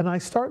 And I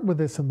start with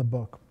this in the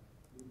book.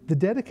 The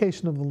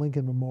dedication of the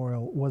Lincoln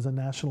Memorial was a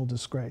national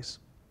disgrace.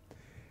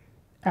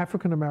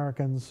 African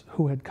Americans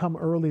who had come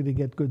early to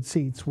get good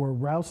seats were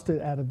rousted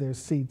out of their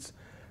seats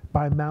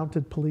by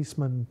mounted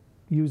policemen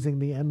using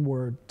the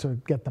N-word to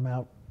get them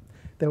out.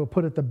 They were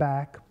put at the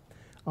back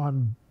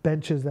on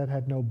benches that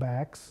had no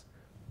backs.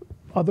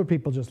 Other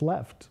people just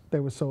left. They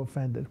were so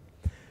offended.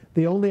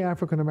 The only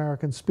African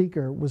American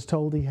speaker was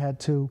told he had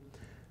to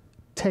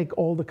take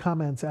all the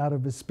comments out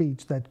of his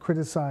speech that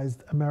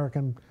criticized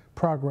American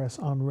progress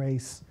on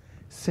race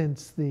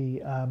since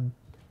the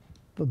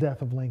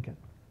death of Lincoln.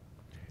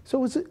 So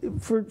it was,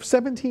 for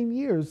 17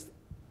 years,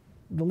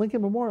 the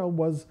Lincoln Memorial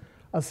was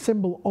a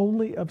symbol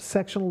only of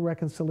sectional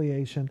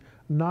reconciliation,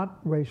 not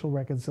racial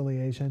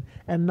reconciliation,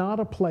 and not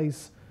a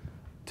place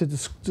to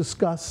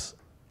discuss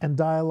and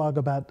dialogue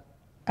about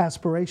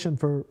aspiration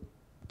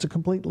to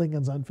complete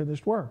Lincoln's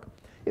unfinished work.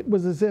 It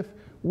was as if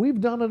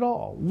we've done it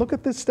all. Look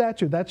at this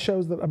statue. That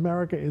shows that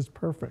America is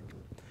perfect.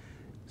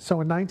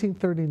 So in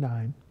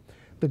 1939,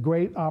 the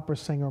great opera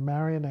singer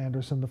Marian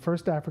Anderson, the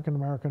first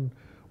African-American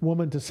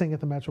woman to sing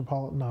at the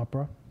Metropolitan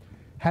Opera,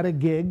 had a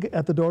gig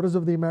at the Daughters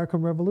of the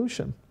American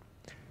Revolution.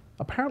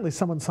 Apparently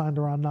someone signed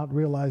her on not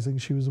realizing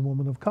she was a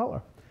woman of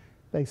color.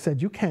 They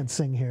said, you can't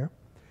sing here.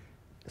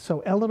 So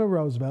Eleanor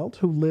Roosevelt,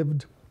 who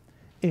lived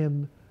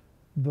in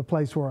the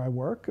place where I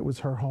work, it was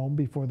her home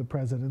before the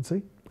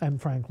presidency, and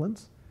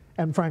Franklin's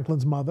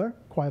mother,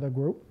 quite a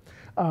group.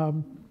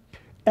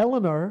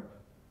 Eleanor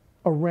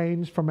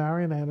arranged for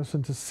Marian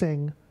Anderson to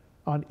sing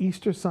on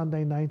Easter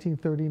Sunday,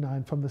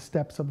 1939, from the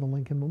steps of the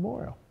Lincoln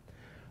Memorial.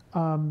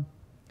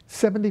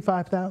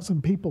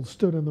 75,000 people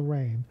stood in the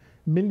rain.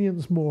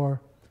 Millions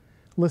more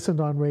listened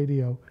on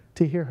radio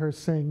to hear her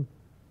sing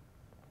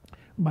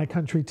My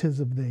Country 'Tis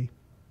of Thee,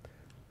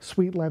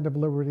 Sweet Land of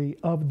Liberty,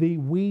 of thee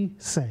we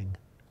sing,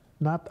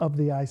 not of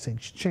thee I sing.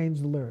 She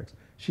changed the lyrics.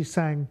 She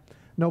sang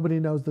Nobody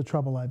Knows the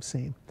Trouble I've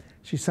Seen.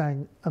 She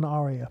sang an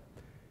aria.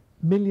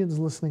 Millions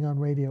listening on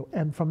radio,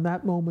 and from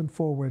that moment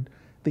forward,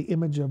 the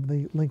image of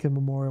the Lincoln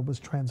Memorial was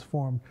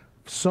transformed,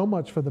 so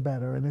much for the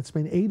better. And it's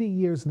been 80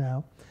 years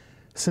now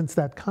since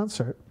that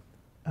concert,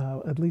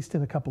 at least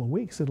in a couple of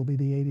weeks. It'll be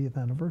the 80th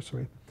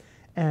anniversary.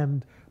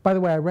 And by the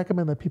way, I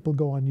recommend that people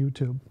go on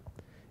YouTube.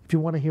 If you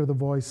want to hear the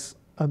voice,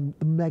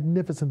 the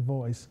magnificent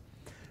voice,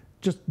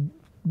 just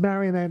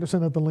Marian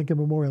Anderson at the Lincoln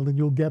Memorial, and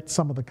you'll get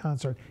some of the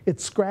concert.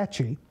 It's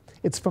scratchy.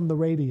 It's from the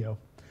radio,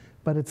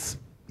 but it's,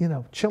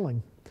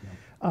 chilling.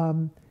 Yeah.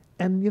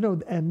 And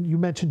you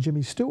mentioned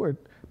Jimmy Stewart.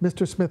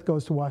 Mr. Smith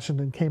Goes to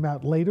Washington came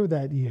out later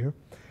that year.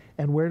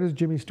 And where does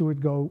Jimmy Stewart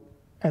go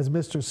as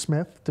Mr.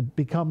 Smith to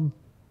become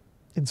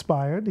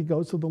inspired? He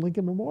goes to the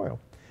Lincoln Memorial.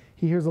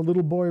 He hears a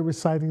little boy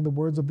reciting the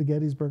words of the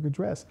Gettysburg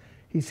Address.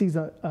 He sees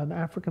an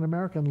African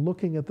American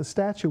looking at the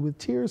statue with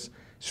tears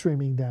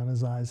streaming down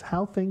his eyes.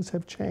 How things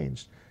have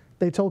changed.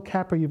 They told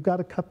Capra, you've got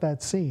to cut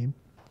that scene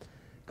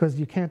because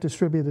you can't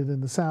distribute it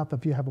in the South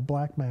if you have a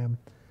black man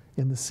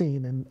in the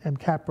scene. And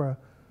Capra,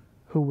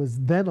 who was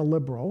then a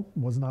liberal,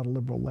 was not a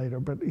liberal later,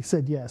 but he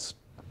said yes.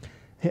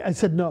 I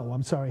said no,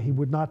 I'm sorry, he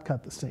would not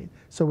cut the scene.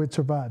 So it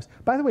survives.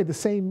 By the way, the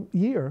same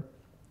year,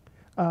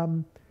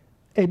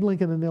 Abe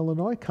Lincoln in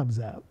Illinois comes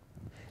out.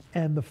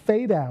 And the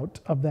fade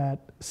out of that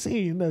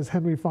scene as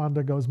Henry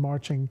Fonda goes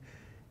marching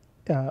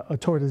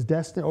toward his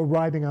destiny, or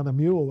riding on a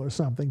mule or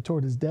something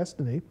toward his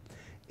destiny,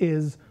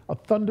 is a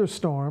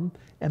thunderstorm,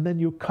 and then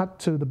you cut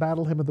to the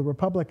Battle Hymn of the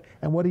Republic,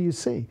 and what do you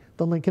see?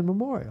 The Lincoln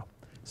Memorial.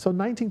 So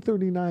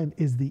 1939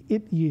 is the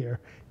it year.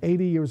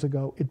 80 years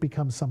ago, it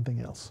becomes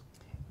something else.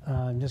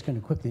 I'm just going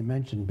to quickly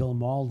mention Bill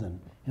Malden.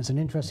 It's an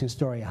interesting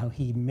story how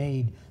he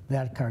made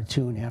that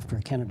cartoon after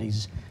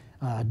Kennedy's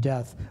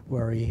death,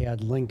 where he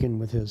had Lincoln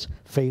with his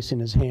face in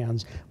his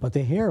hands, but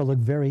the hair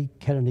looked very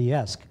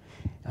Kennedy-esque.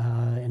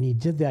 And he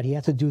did that. He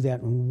had to do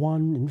that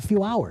in a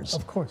few hours.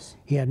 Of course.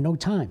 He had no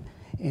time.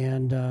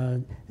 And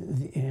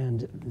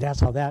that's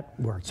how that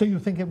worked. So you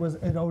think it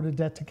owed a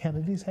debt to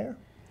Kennedy's hair?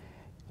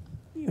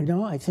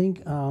 I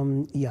think,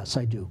 yes,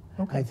 I do.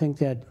 Okay. I think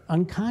that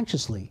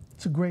unconsciously,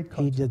 it's a great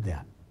cartoon. He did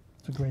that.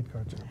 It's a great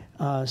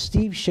cartoon.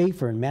 Steve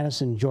Schaefer in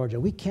Madison, Georgia.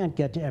 We can't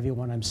get to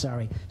everyone, I'm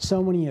sorry.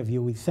 So many of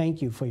you, we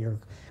thank you for your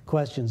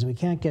questions. We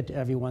can't get to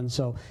everyone,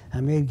 so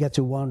I may get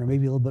to one or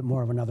maybe a little bit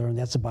more of another, and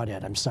that's about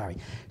it. I'm sorry.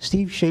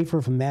 Steve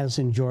Schaefer from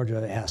Madison,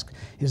 Georgia asked,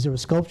 is there a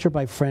sculpture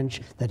by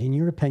French that, in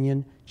your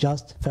opinion,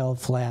 just fell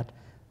flat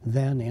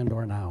then and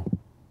or now?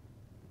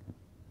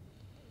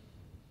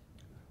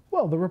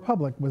 Well, the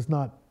Republic was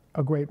not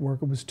a great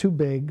work. It was too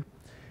big.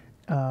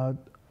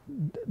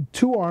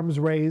 Two arms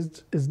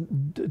raised,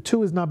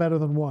 two is not better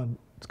than one.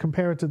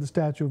 Compare it to the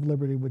Statue of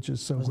Liberty, which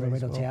is so graceful.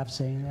 Was Loretta Taft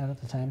saying that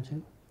at the time,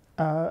 too?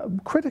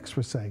 Critics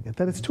were saying it,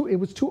 that it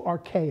was too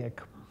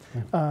archaic.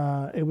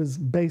 Yeah. It was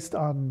based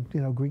on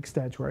Greek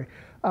statuary.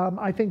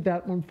 I think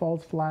that one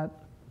falls flat.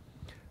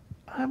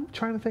 I'm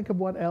trying to think of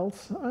what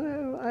else.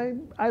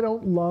 I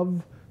don't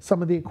love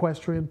some of the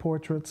equestrian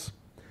portraits.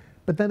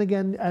 But then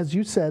again, as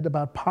you said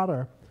about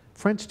Potter,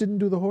 French didn't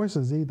do the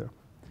horses either.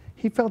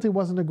 He felt he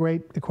wasn't a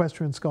great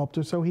equestrian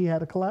sculptor, so he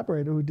had a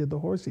collaborator who did the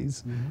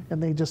horses,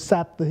 and they just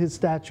sat his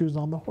statues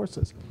on the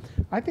horses.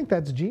 I think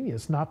that's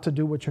genius, not to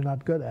do what you're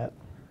not good at.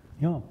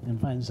 Yeah, and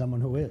find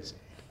someone who is.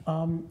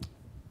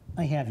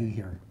 I have you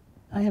here.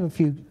 I have a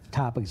few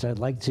topics I'd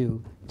like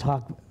to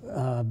talk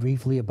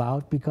briefly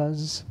about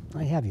because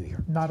I have you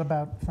here. Not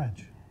about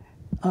French.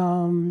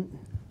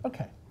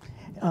 Okay.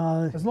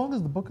 As long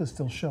as the book is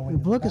still showing. The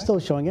book is still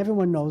showing.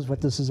 Everyone knows what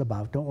this is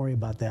about. Don't worry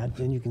about that.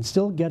 And you can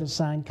still get a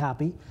signed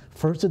copy,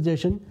 first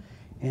edition.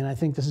 And I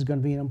think this is going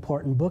to be an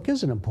important book.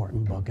 Is an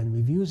important book, and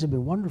reviews have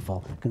been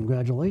wonderful.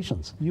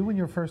 Congratulations. You and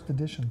your first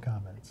edition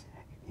comments.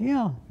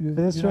 Yeah,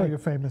 that's you know right. You're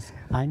famous.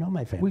 I know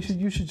my famous.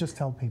 You should just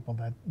tell people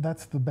that.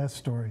 That's the best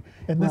story.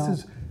 And this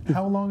is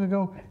how long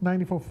ago?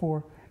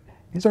 94.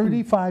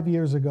 35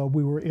 years ago,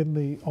 we were in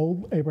the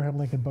old Abraham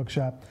Lincoln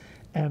bookshop,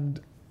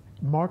 and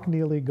Mark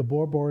Neely,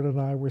 Gabor Bord,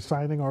 and I were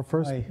signing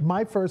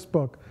my first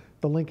book,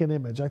 The Lincoln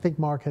Image. I think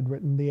Mark had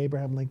written the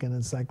Abraham Lincoln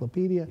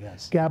Encyclopedia.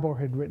 Yes. Gabor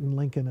had written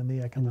Lincoln and the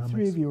Economics. And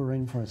the three of you were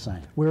in for a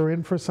signing. We were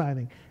in for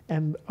signing.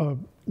 And a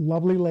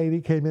lovely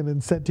lady came in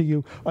and said to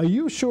you, "Are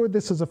you sure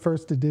this is a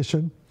first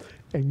edition?"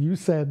 And you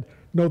said,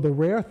 "No, the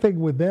rare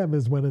thing with them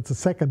is when it's a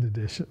second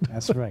edition."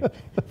 That's right.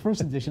 First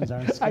editions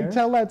aren't scarce. I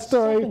tell that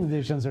story. Second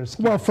editions are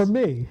scarce. Well, for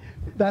me,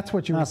 that's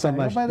what you were Not so saying.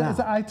 much But now.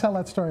 I tell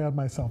that story on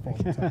myself all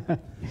the time.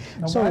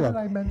 Now, So why look, did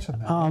I mention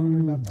that? I don't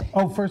remember.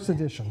 Oh, first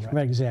edition, right.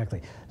 Right,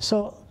 exactly.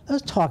 So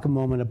let's talk a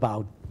moment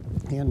about,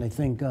 and I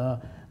think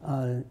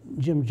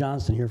Jim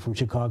Johnston here from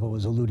Chicago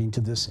was alluding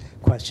to this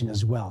question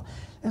as well.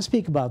 Let's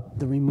speak about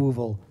the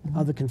removal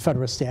of the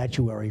Confederate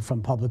statuary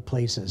from public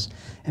places.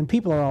 And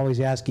people are always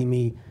asking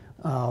me,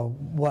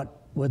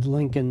 what would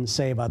Lincoln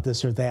say about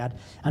this or that?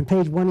 On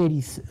page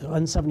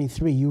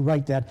 173, you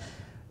write that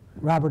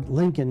Robert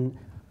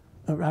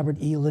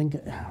E.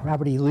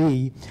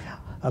 Lee,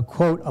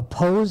 quote,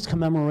 opposed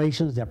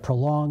commemorations that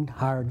prolonged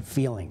hard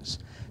feelings.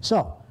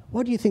 So,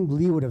 what do you think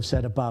Lee would have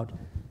said about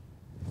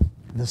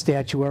the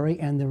statuary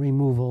and the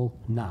removal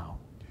now?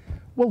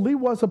 Well, Lee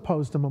was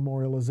opposed to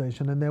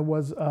memorialization, and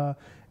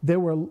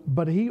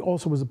but he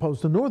also was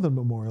opposed to Northern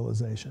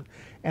memorialization.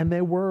 And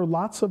there were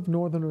lots of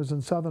Northerners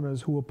and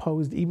Southerners who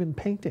opposed even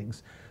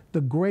paintings. The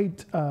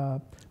great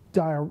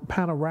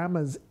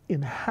panoramas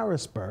in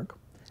Harrisburg,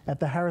 at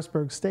the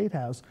Harrisburg State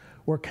House,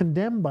 were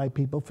condemned by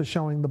people for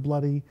showing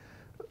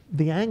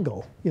the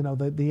angle,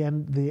 the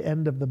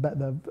end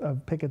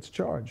of Pickett's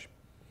charge.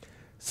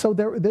 So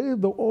there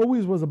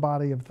always was a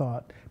body of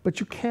thought, but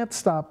you can't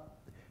stop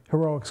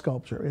heroic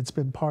sculpture. It's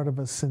been part of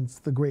us since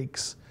the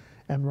Greeks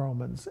and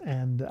Romans.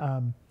 And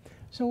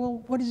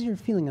so, what is your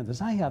feeling of this?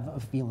 I have a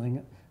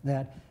feeling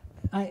that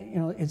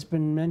it's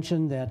been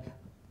mentioned that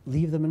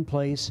leave them in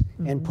place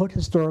and put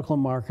historical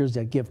markers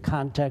that give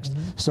context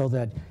so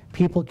that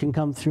people can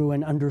come through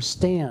and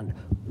understand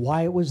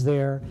why it was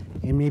there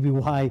and maybe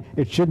why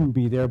it shouldn't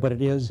be there, but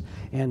it is,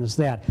 and it's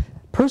that.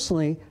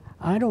 Personally,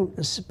 I don't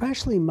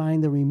especially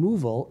mind the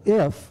removal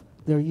if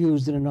they're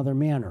used in another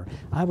manner.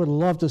 I would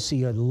love to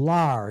see a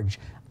large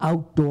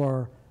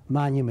outdoor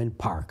monument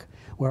park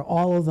where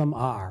all of them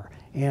are,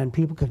 and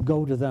people could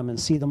go to them and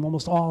see them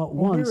almost all at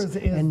once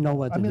and know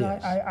what it is.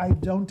 I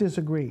don't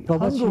disagree. Well,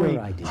 what's your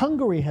idea?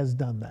 Hungary has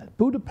done that.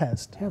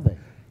 Budapest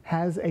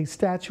has a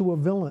statue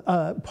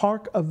of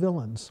park of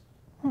villains.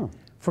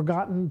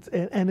 Forgotten,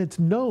 and it's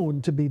known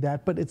to be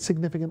that, but it's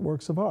significant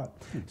works of art.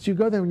 So you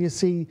go there and you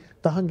see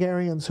the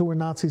Hungarians who were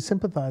Nazi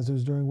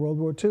sympathizers during World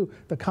War II,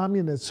 the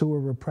communists who were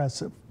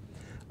repressive,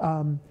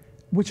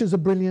 which is a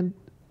brilliant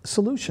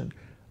solution.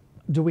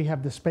 Do we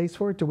have the space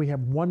for it? Do we have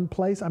one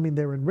place? I mean,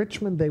 they're in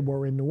Richmond, they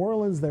were in New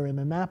Orleans, they're in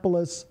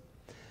Annapolis.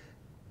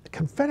 The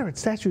Confederate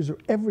statues are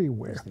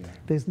everywhere.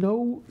 There's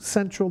no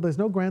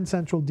Grand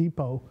Central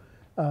Depot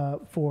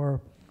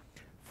for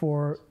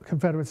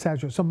Confederate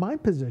statues. So my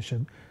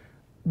position,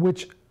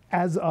 which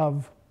as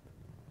of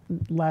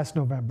last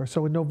November,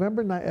 so in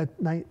November,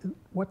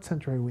 what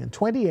century are we in?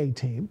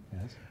 2018,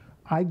 yes.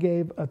 I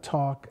gave a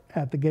talk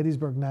at the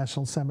Gettysburg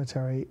National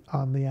Cemetery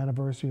on the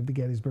anniversary of the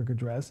Gettysburg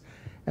Address,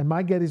 and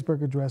my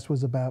Gettysburg Address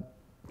was about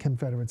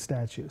Confederate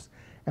statues.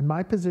 And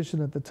my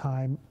position at the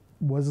time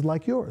was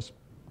like yours: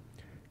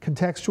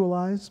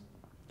 contextualize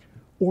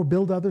or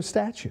build other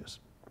statues.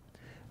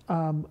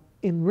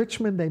 In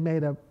Richmond, they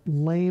made a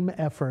lame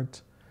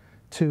effort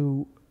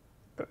to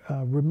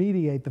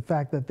remediate the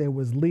fact that there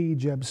was Lee,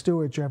 Jeb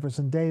Stuart,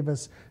 Jefferson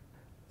Davis.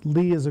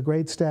 Lee is a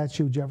great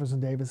statue,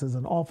 Jefferson Davis is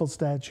an awful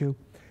statue.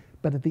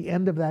 But at the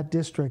end of that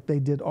district, they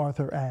did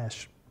Arthur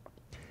Ashe.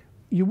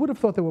 You would have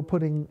thought they were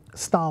putting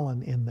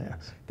Stalin in there.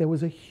 There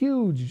was a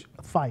huge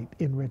fight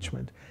in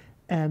Richmond,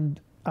 and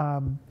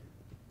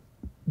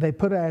they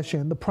put Ashe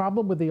in. The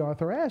problem with the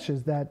Arthur Ashe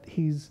is that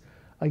he's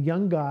a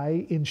young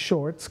guy in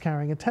shorts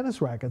carrying a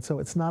tennis racket, so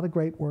it's not a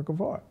great work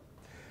of art.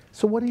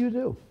 So what do you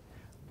do?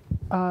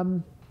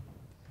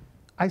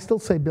 I still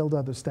say build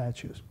other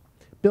statues.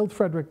 build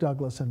Frederick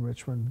Douglass in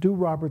Richmond, do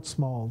Robert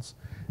Smalls,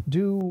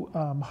 do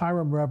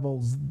Hiram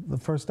Revels, the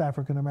first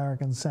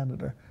African-American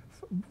senator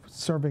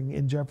serving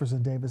in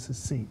Jefferson Davis's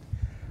seat.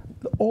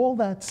 All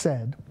that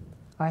said,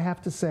 I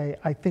have to say,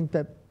 I think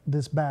that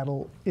this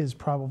battle is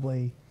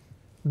probably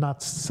not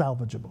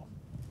salvageable.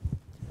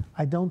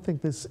 I don't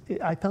think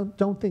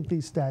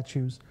these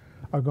statues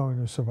are going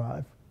to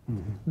survive.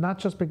 Not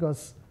just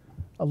because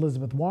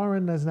Elizabeth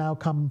Warren has now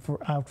come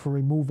out for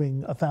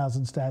removing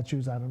 1,000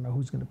 statues. I don't know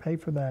who's going to pay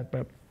for that,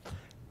 but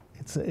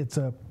it's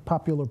a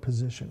popular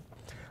position.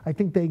 I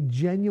think they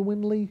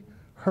genuinely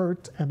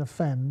hurt and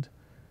offend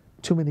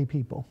too many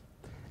people.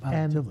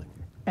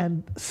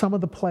 And some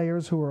of the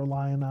players who are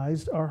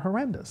lionized are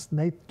horrendous.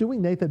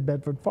 Doing Nathan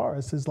Bedford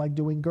Forrest is like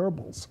doing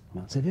Goebbels.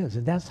 Yes, it is.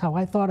 And that's how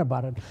I thought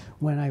about it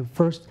when I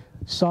first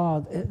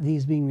saw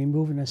these being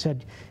removed. And I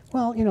said,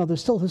 well, you know, they're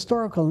still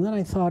historical. And then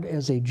I thought,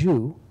 as a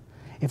Jew,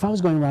 if I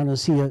was going around and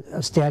see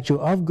a statue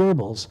of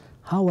Goebbels,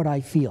 how would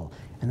I feel?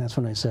 And that's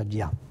when I said,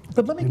 yeah.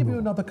 But let me give you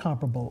another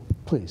comparable.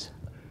 Please.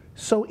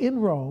 So in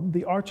Rome,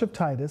 the Arch of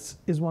Titus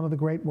is one of the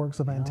great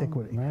works of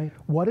antiquity. Right.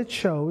 What it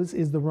shows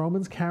is the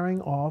Romans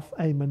carrying off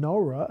a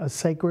menorah, a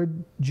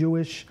sacred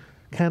Jewish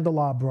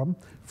candelabrum,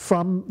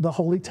 from the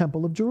Holy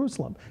Temple of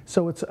Jerusalem.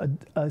 So it's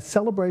a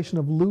celebration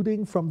of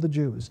looting from the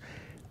Jews.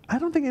 I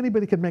don't think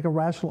anybody could make a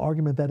rational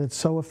argument that it's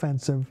so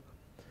offensive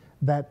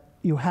that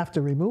you have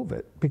to remove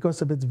it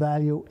because of its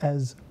value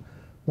as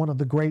one of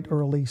the great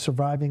early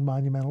surviving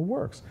monumental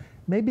works.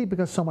 Maybe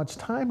because so much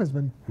time has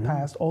been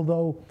passed,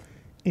 although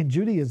in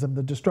Judaism,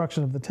 the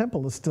destruction of the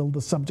temple is still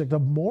the subject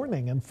of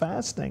mourning and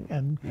fasting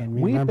and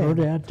remembered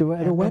weeping. at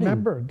a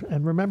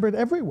wedding. Remembered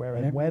everywhere,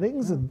 at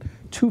weddings and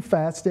 2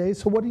 fast days.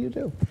 So what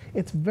do?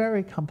 It's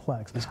very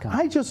complex.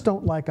 I just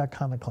don't like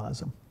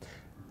iconoclasm.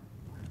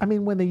 I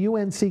mean, when the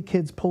UNC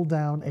kids pulled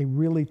down a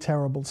really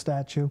terrible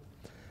statue,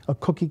 a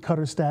cookie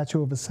cutter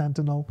statue of a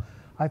sentinel,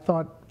 I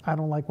thought, I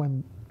don't like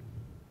when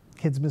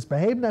kids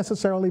misbehave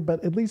necessarily,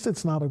 but at least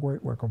it's not a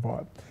great work of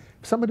art.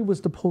 If somebody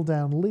was to pull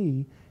down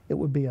Lee, it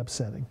would be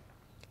upsetting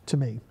to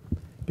me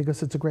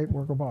because it's a great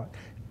work of art.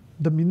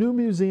 The new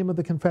Museum of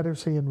the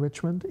Confederacy in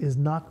Richmond is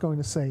not going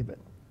to save it.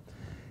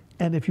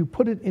 And if you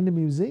put it in a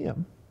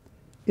museum,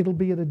 it'll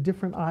be at a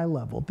different eye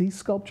level. These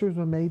sculptures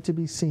were made to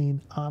be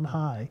seen on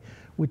high,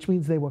 which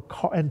means they were,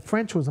 and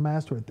French was a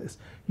master at this.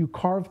 You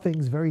carve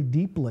things very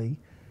deeply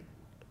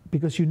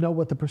because you know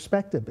what the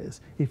perspective is.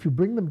 If you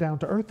bring them down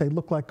to earth, they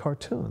look like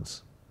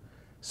cartoons.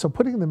 So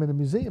putting them in a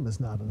museum is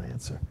not an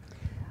answer.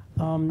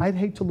 I'd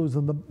hate to lose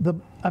them.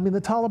 I mean,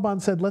 the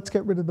Taliban said, let's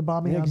get rid of the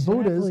bombing on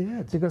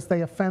Buddhas because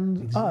they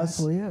offend us.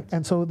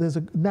 And so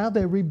now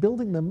they're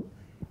rebuilding them,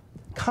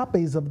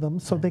 copies of them,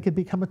 so they could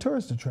become a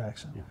tourist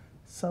attraction.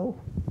 So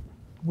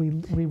we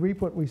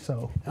reap what we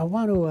sow. I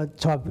want to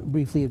talk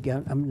briefly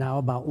again now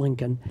about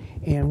Lincoln.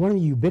 And one of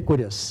the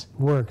ubiquitous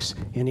works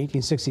in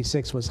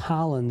 1866 was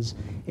Holland's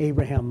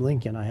Abraham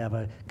Lincoln. I have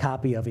a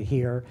copy of it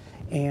here.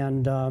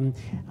 And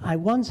I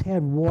once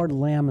had Ward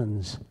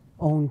Lamon's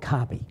own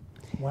copy.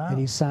 Wow. And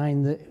he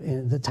signed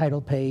the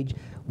title page.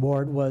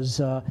 Ward was,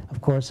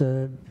 of course,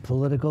 a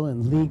political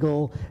and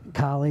legal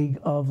colleague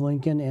of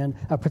Lincoln and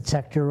a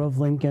protector of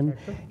Lincoln.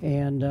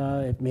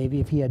 And maybe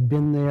if he had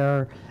been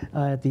there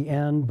at the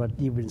end, but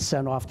he'd been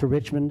sent off to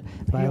Richmond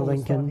by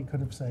Lincoln. He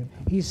could have saved.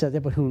 He said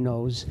that, but who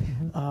knows?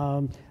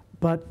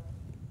 But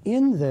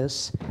in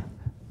this,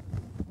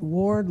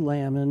 Ward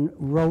Lamon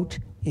wrote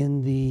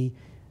at the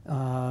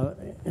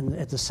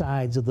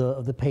sides of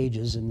the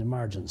pages in the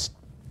margins.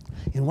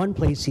 In one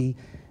place, he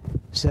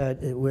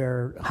said,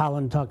 where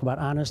Holland talked about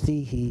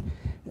honesty, he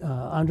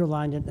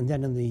underlined it, and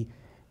then in the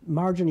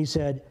margin he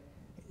said,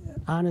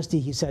 honesty,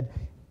 he said,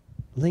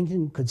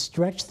 Lincoln could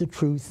stretch the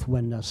truth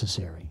when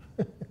necessary.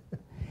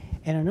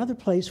 And another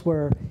place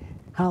where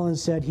Holland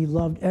said he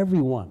loved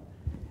everyone,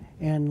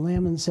 and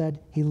Lamon said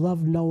he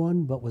loved no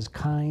one but was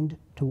kind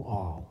to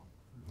all.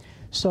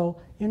 So,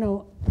 you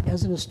know,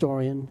 as an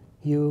historian,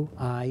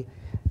 I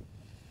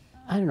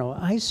don't know,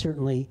 I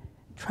certainly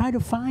try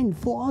to find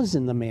flaws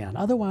in the man.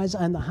 Otherwise,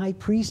 I'm the high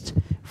priest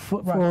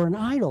for an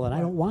idol, and I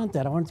don't want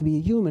that. I want it to be a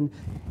human.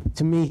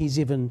 To me, he's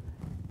even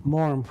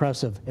more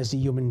impressive as a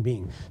human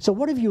being. So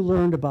what have you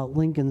learned about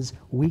Lincoln's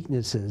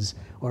weaknesses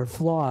or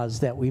flaws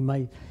that we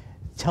might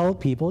tell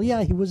people,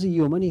 yeah, he was a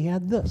human, he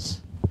had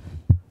this?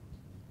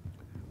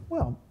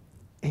 Well,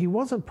 he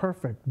wasn't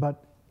perfect,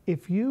 but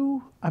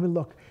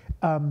look,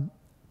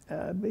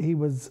 he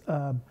was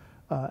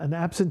an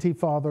absentee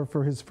father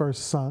for his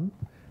first son.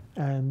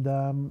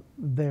 And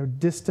their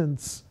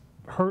distance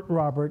hurt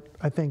Robert,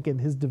 I think, in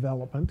his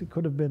development. He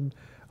could have been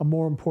a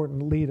more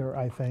important leader,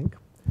 I think.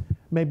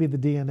 Maybe the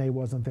DNA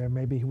wasn't there.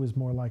 Maybe he was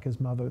more like his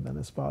mother than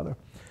his father.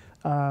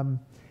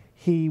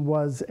 He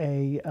was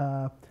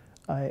a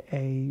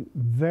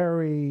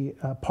very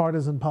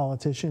partisan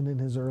politician in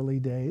his early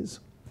days,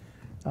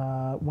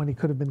 when he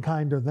could have been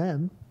kinder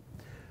then.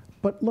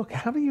 But look,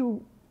 how do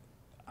you...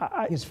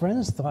 His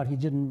friends thought he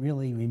didn't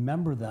really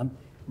remember them,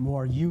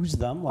 more use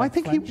them. Like I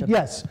think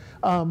yes.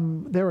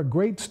 There are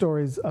great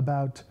stories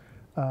about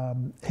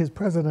his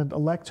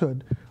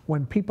president-electhood,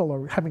 when people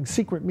are having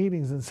secret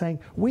meetings and saying,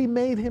 we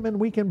made him and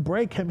we can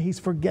break him, he's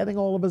forgetting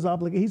all of his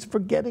obligations. He's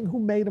forgetting who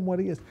made him what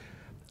he is.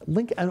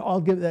 Lincoln, and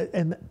I'll give that,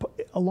 and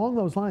along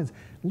those lines,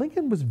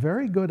 Lincoln was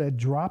very good at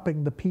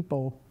dropping the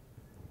people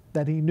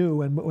that he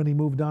knew and when he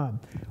moved on.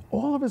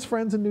 All of his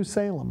friends in New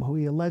Salem, who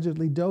he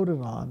allegedly doted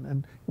on,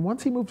 and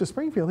once he moved to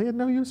Springfield, he had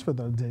no use for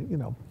those,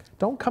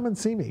 don't come and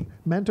see me.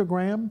 Mentor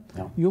Graham,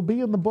 no. You'll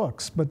be in the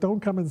books, but don't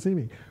come and see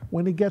me.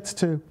 When he gets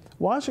to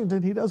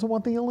Washington, he doesn't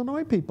want the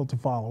Illinois people to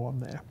follow him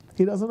there.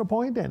 He doesn't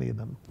appoint any of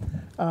them.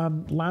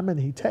 Lamon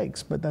he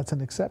takes, but that's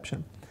an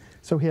exception.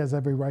 So he has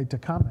every right to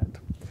comment,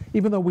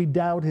 even though we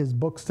doubt his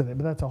books today,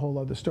 but that's a whole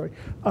other story.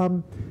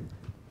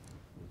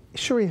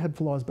 Sure, he had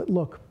flaws, but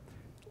look,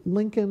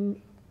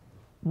 Lincoln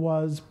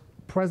was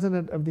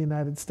president of the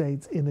United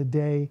States in a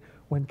day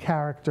when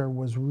character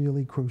was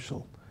really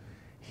crucial.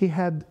 He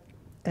had,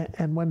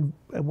 and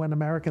when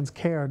Americans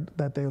cared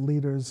that their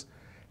leaders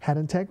had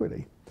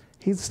integrity.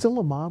 He's still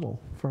a model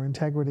for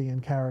integrity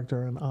and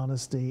character and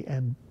honesty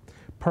and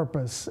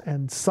purpose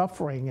and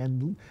suffering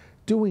and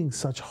doing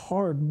such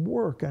hard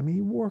work. I mean,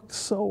 he worked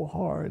so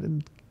hard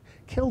and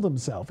killed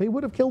himself. He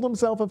would have killed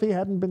himself if he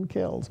hadn't been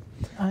killed.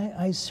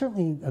 I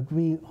certainly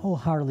agree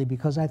wholeheartly,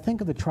 because I think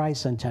of the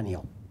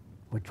tricentennial,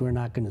 which we're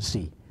not going to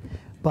see.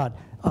 But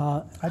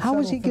how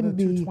is he going to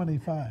be?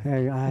 225.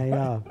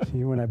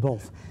 You and I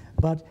both.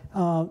 But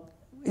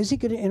is he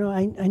going to?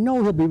 I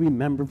know he'll be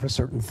remembered for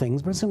certain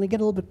things, but it's going to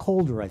get a little bit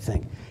colder, I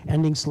think.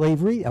 Ending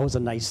slavery, that was a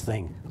nice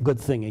thing, a good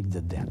thing he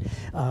did that,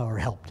 or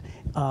helped.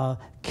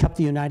 Kept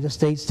the United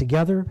States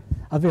together,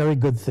 a very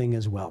good thing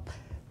as well.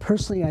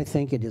 Personally, I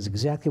think it is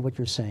exactly what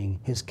you're saying,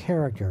 his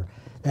character,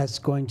 that's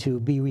going to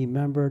be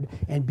remembered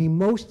and be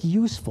most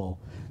useful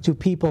to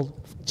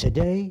people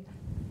today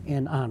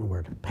and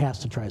onward,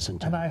 past the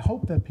tricentennial. And I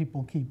hope that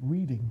people keep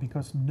reading,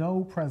 because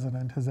no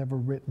president has ever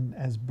written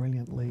as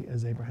brilliantly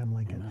as Abraham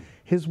Lincoln. Amen.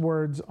 His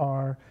words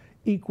are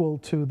equal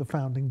to the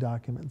founding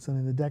documents, and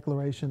in the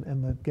Declaration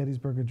and the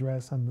Gettysburg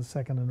Address and the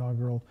second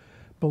inaugural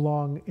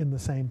belong in the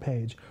same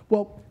page.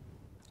 Well,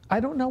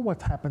 I don't know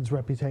what happens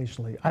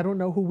reputationally. I don't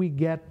know who we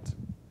get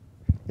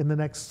in the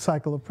next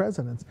cycle of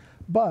presidents,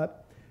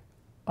 but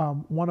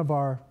one of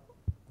our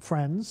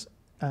friends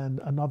and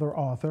another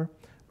author,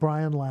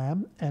 Brian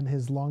Lamb, and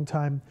his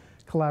longtime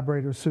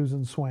collaborator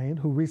Susan Swain,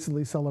 who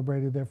recently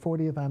celebrated their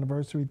 40th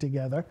anniversary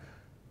together,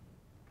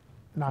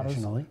 not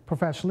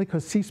professionally,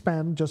 because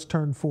C-SPAN just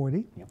turned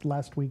 40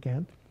 last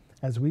weekend,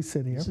 as we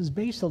sit here. This is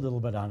based a little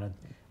bit on it.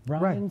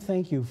 Brian,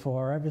 thank you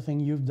for everything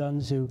you've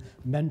done to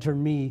mentor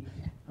me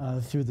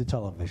through the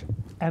television.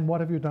 And what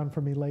have you done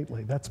for me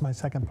lately? That's my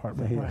second part.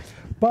 Right.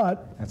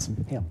 But that's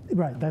him.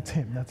 Right, that's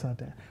him. That's not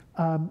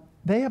Dan.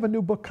 They have a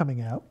new book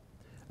coming out.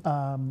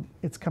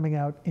 It's coming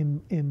out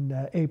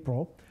in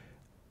April.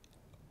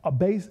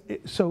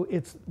 So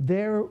it's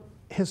their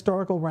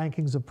historical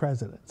rankings of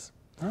presidents.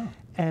 Oh.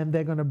 And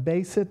they're going to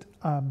base it,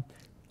 and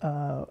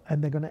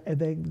they're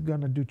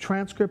going to do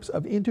transcripts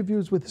of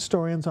interviews with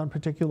historians on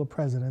particular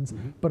presidents,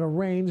 but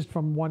arranged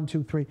from 1,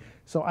 2, 3.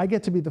 So I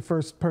get to be the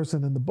first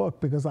person in the book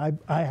because I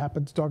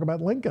happen to talk about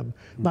Lincoln,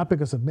 not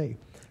because of me.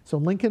 So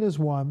Lincoln is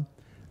 1,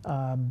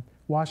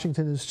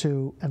 Washington is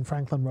 2, and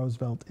Franklin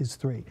Roosevelt is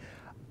 3.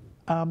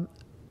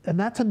 And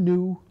that's a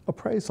new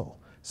appraisal.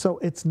 So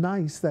it's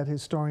nice that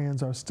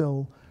historians are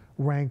still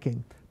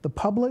ranking. The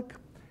public,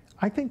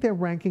 I think they're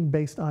ranking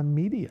based on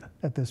media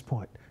at this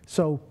point.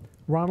 So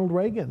Ronald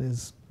Reagan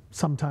is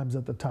sometimes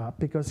at the top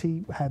because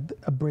he had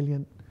a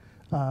brilliant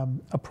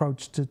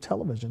approach to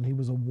television. He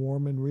was a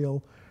warm and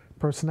real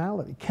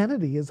personality.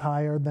 Kennedy is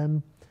higher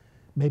than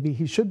maybe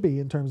he should be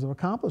in terms of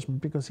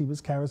accomplishment because he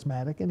was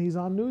charismatic and he's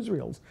on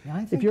newsreels.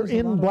 Yeah, if you're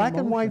in black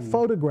and white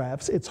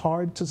photographs, it's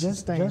hard to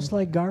sustain. Just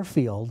like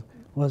Garfield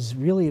was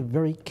really a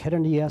very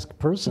Kennedy-esque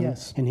person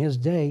in his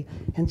day,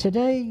 and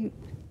today,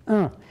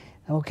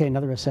 okay,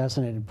 another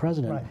assassinated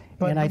president.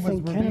 Right. And I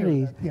think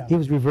Kennedy, he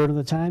was revered at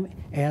the time,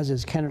 as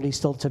is Kennedy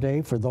still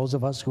today, for those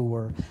of us who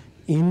were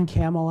in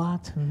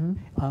Camelot.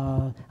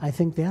 I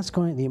think that's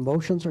the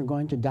emotions are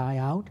going to die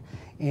out,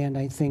 and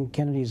I think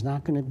Kennedy is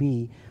not going to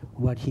be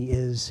what he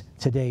is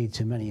today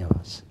to many of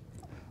us.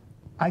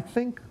 I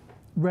think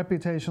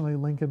reputationally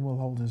Lincoln will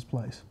hold his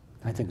place.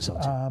 I think so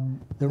too.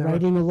 The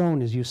writing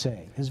alone, as you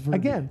say, is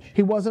verbiage. Again,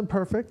 he wasn't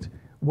perfect.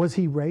 Was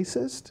he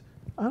racist?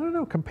 I don't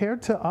know.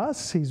 Compared to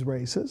us, he's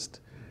racist.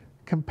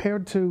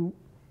 Compared to,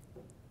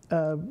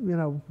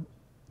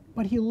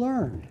 But he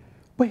learned.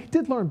 But he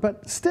did learn.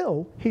 But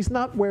still, he's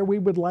not where we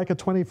would like a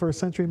 21st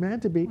century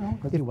man to be.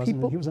 Well, he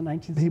was a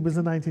 19th century. He was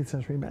a 19th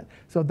century man.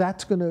 So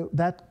that's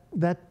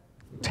that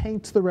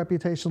taints the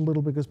reputation a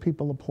little because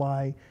people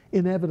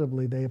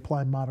inevitably they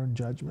apply modern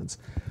judgments.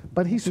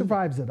 But he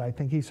survives it. I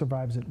think he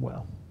survives it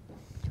well.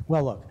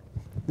 Well, look,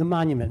 The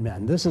Monument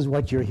Men, this is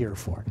what you're here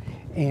for.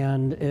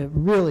 And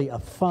really a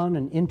fun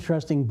and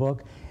interesting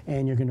book,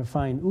 and you're going to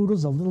find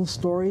oodles of little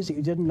stories that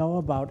you didn't know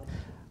about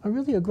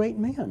a great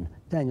man,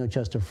 Daniel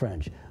Chester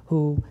French,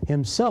 who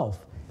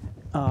himself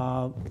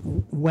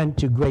went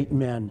to great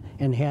men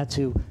and had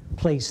to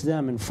place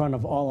them in front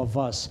of all of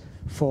us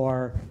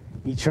for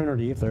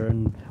eternity if they're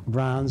in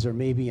bronze or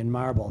maybe in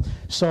marble.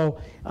 So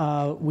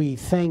we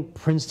thank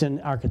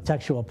Princeton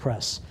Architectural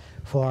Press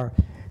for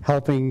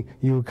helping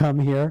you come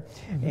here.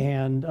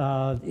 And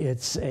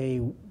it's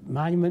a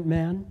monument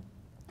man,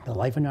 the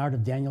life and art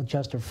of Daniel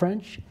Chester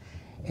French.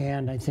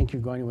 And I think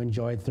you're going to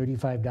enjoy it.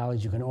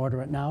 $35. You can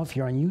order it now. If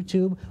you're on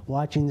YouTube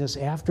watching this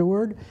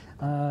afterward,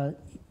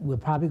 we're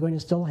probably going to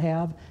still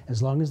have,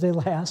 as long as they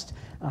last,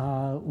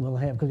 we'll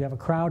have, because we have a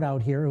crowd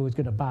out here who is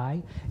going to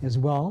buy as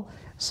well.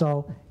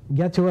 So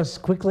get to us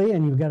quickly,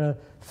 and you've got a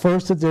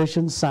first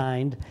edition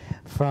signed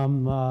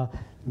from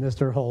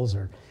Mr.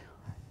 Holzer.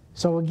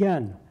 So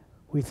again,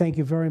 we thank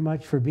you very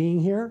much for being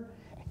here,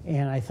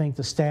 and I thank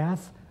the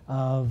staff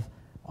of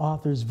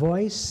Author's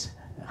Voice,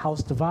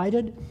 House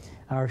Divided,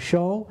 our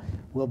show.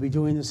 We'll be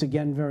doing this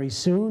again very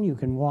soon. You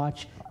can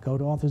watch, go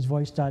to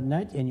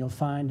authorsvoice.net, and you'll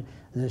find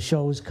the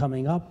shows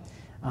coming up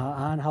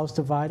on House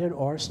Divided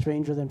or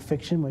Stranger Than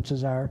Fiction, which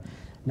is our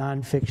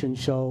nonfiction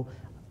show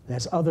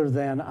that's other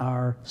than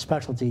our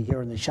specialty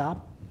here in the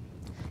shop.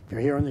 If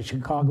you're here in the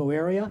Chicago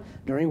area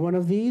during one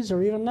of these,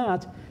 or even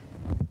not,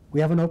 we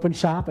have an open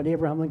shop at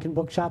Abraham Lincoln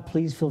Bookshop.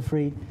 Please feel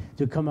free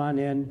to come on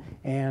in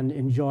and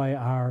enjoy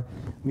our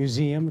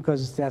museum,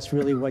 because that's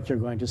really what you're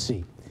going to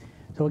see.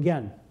 So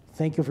again,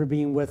 thank you for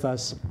being with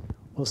us.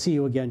 We'll see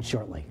you again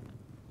shortly.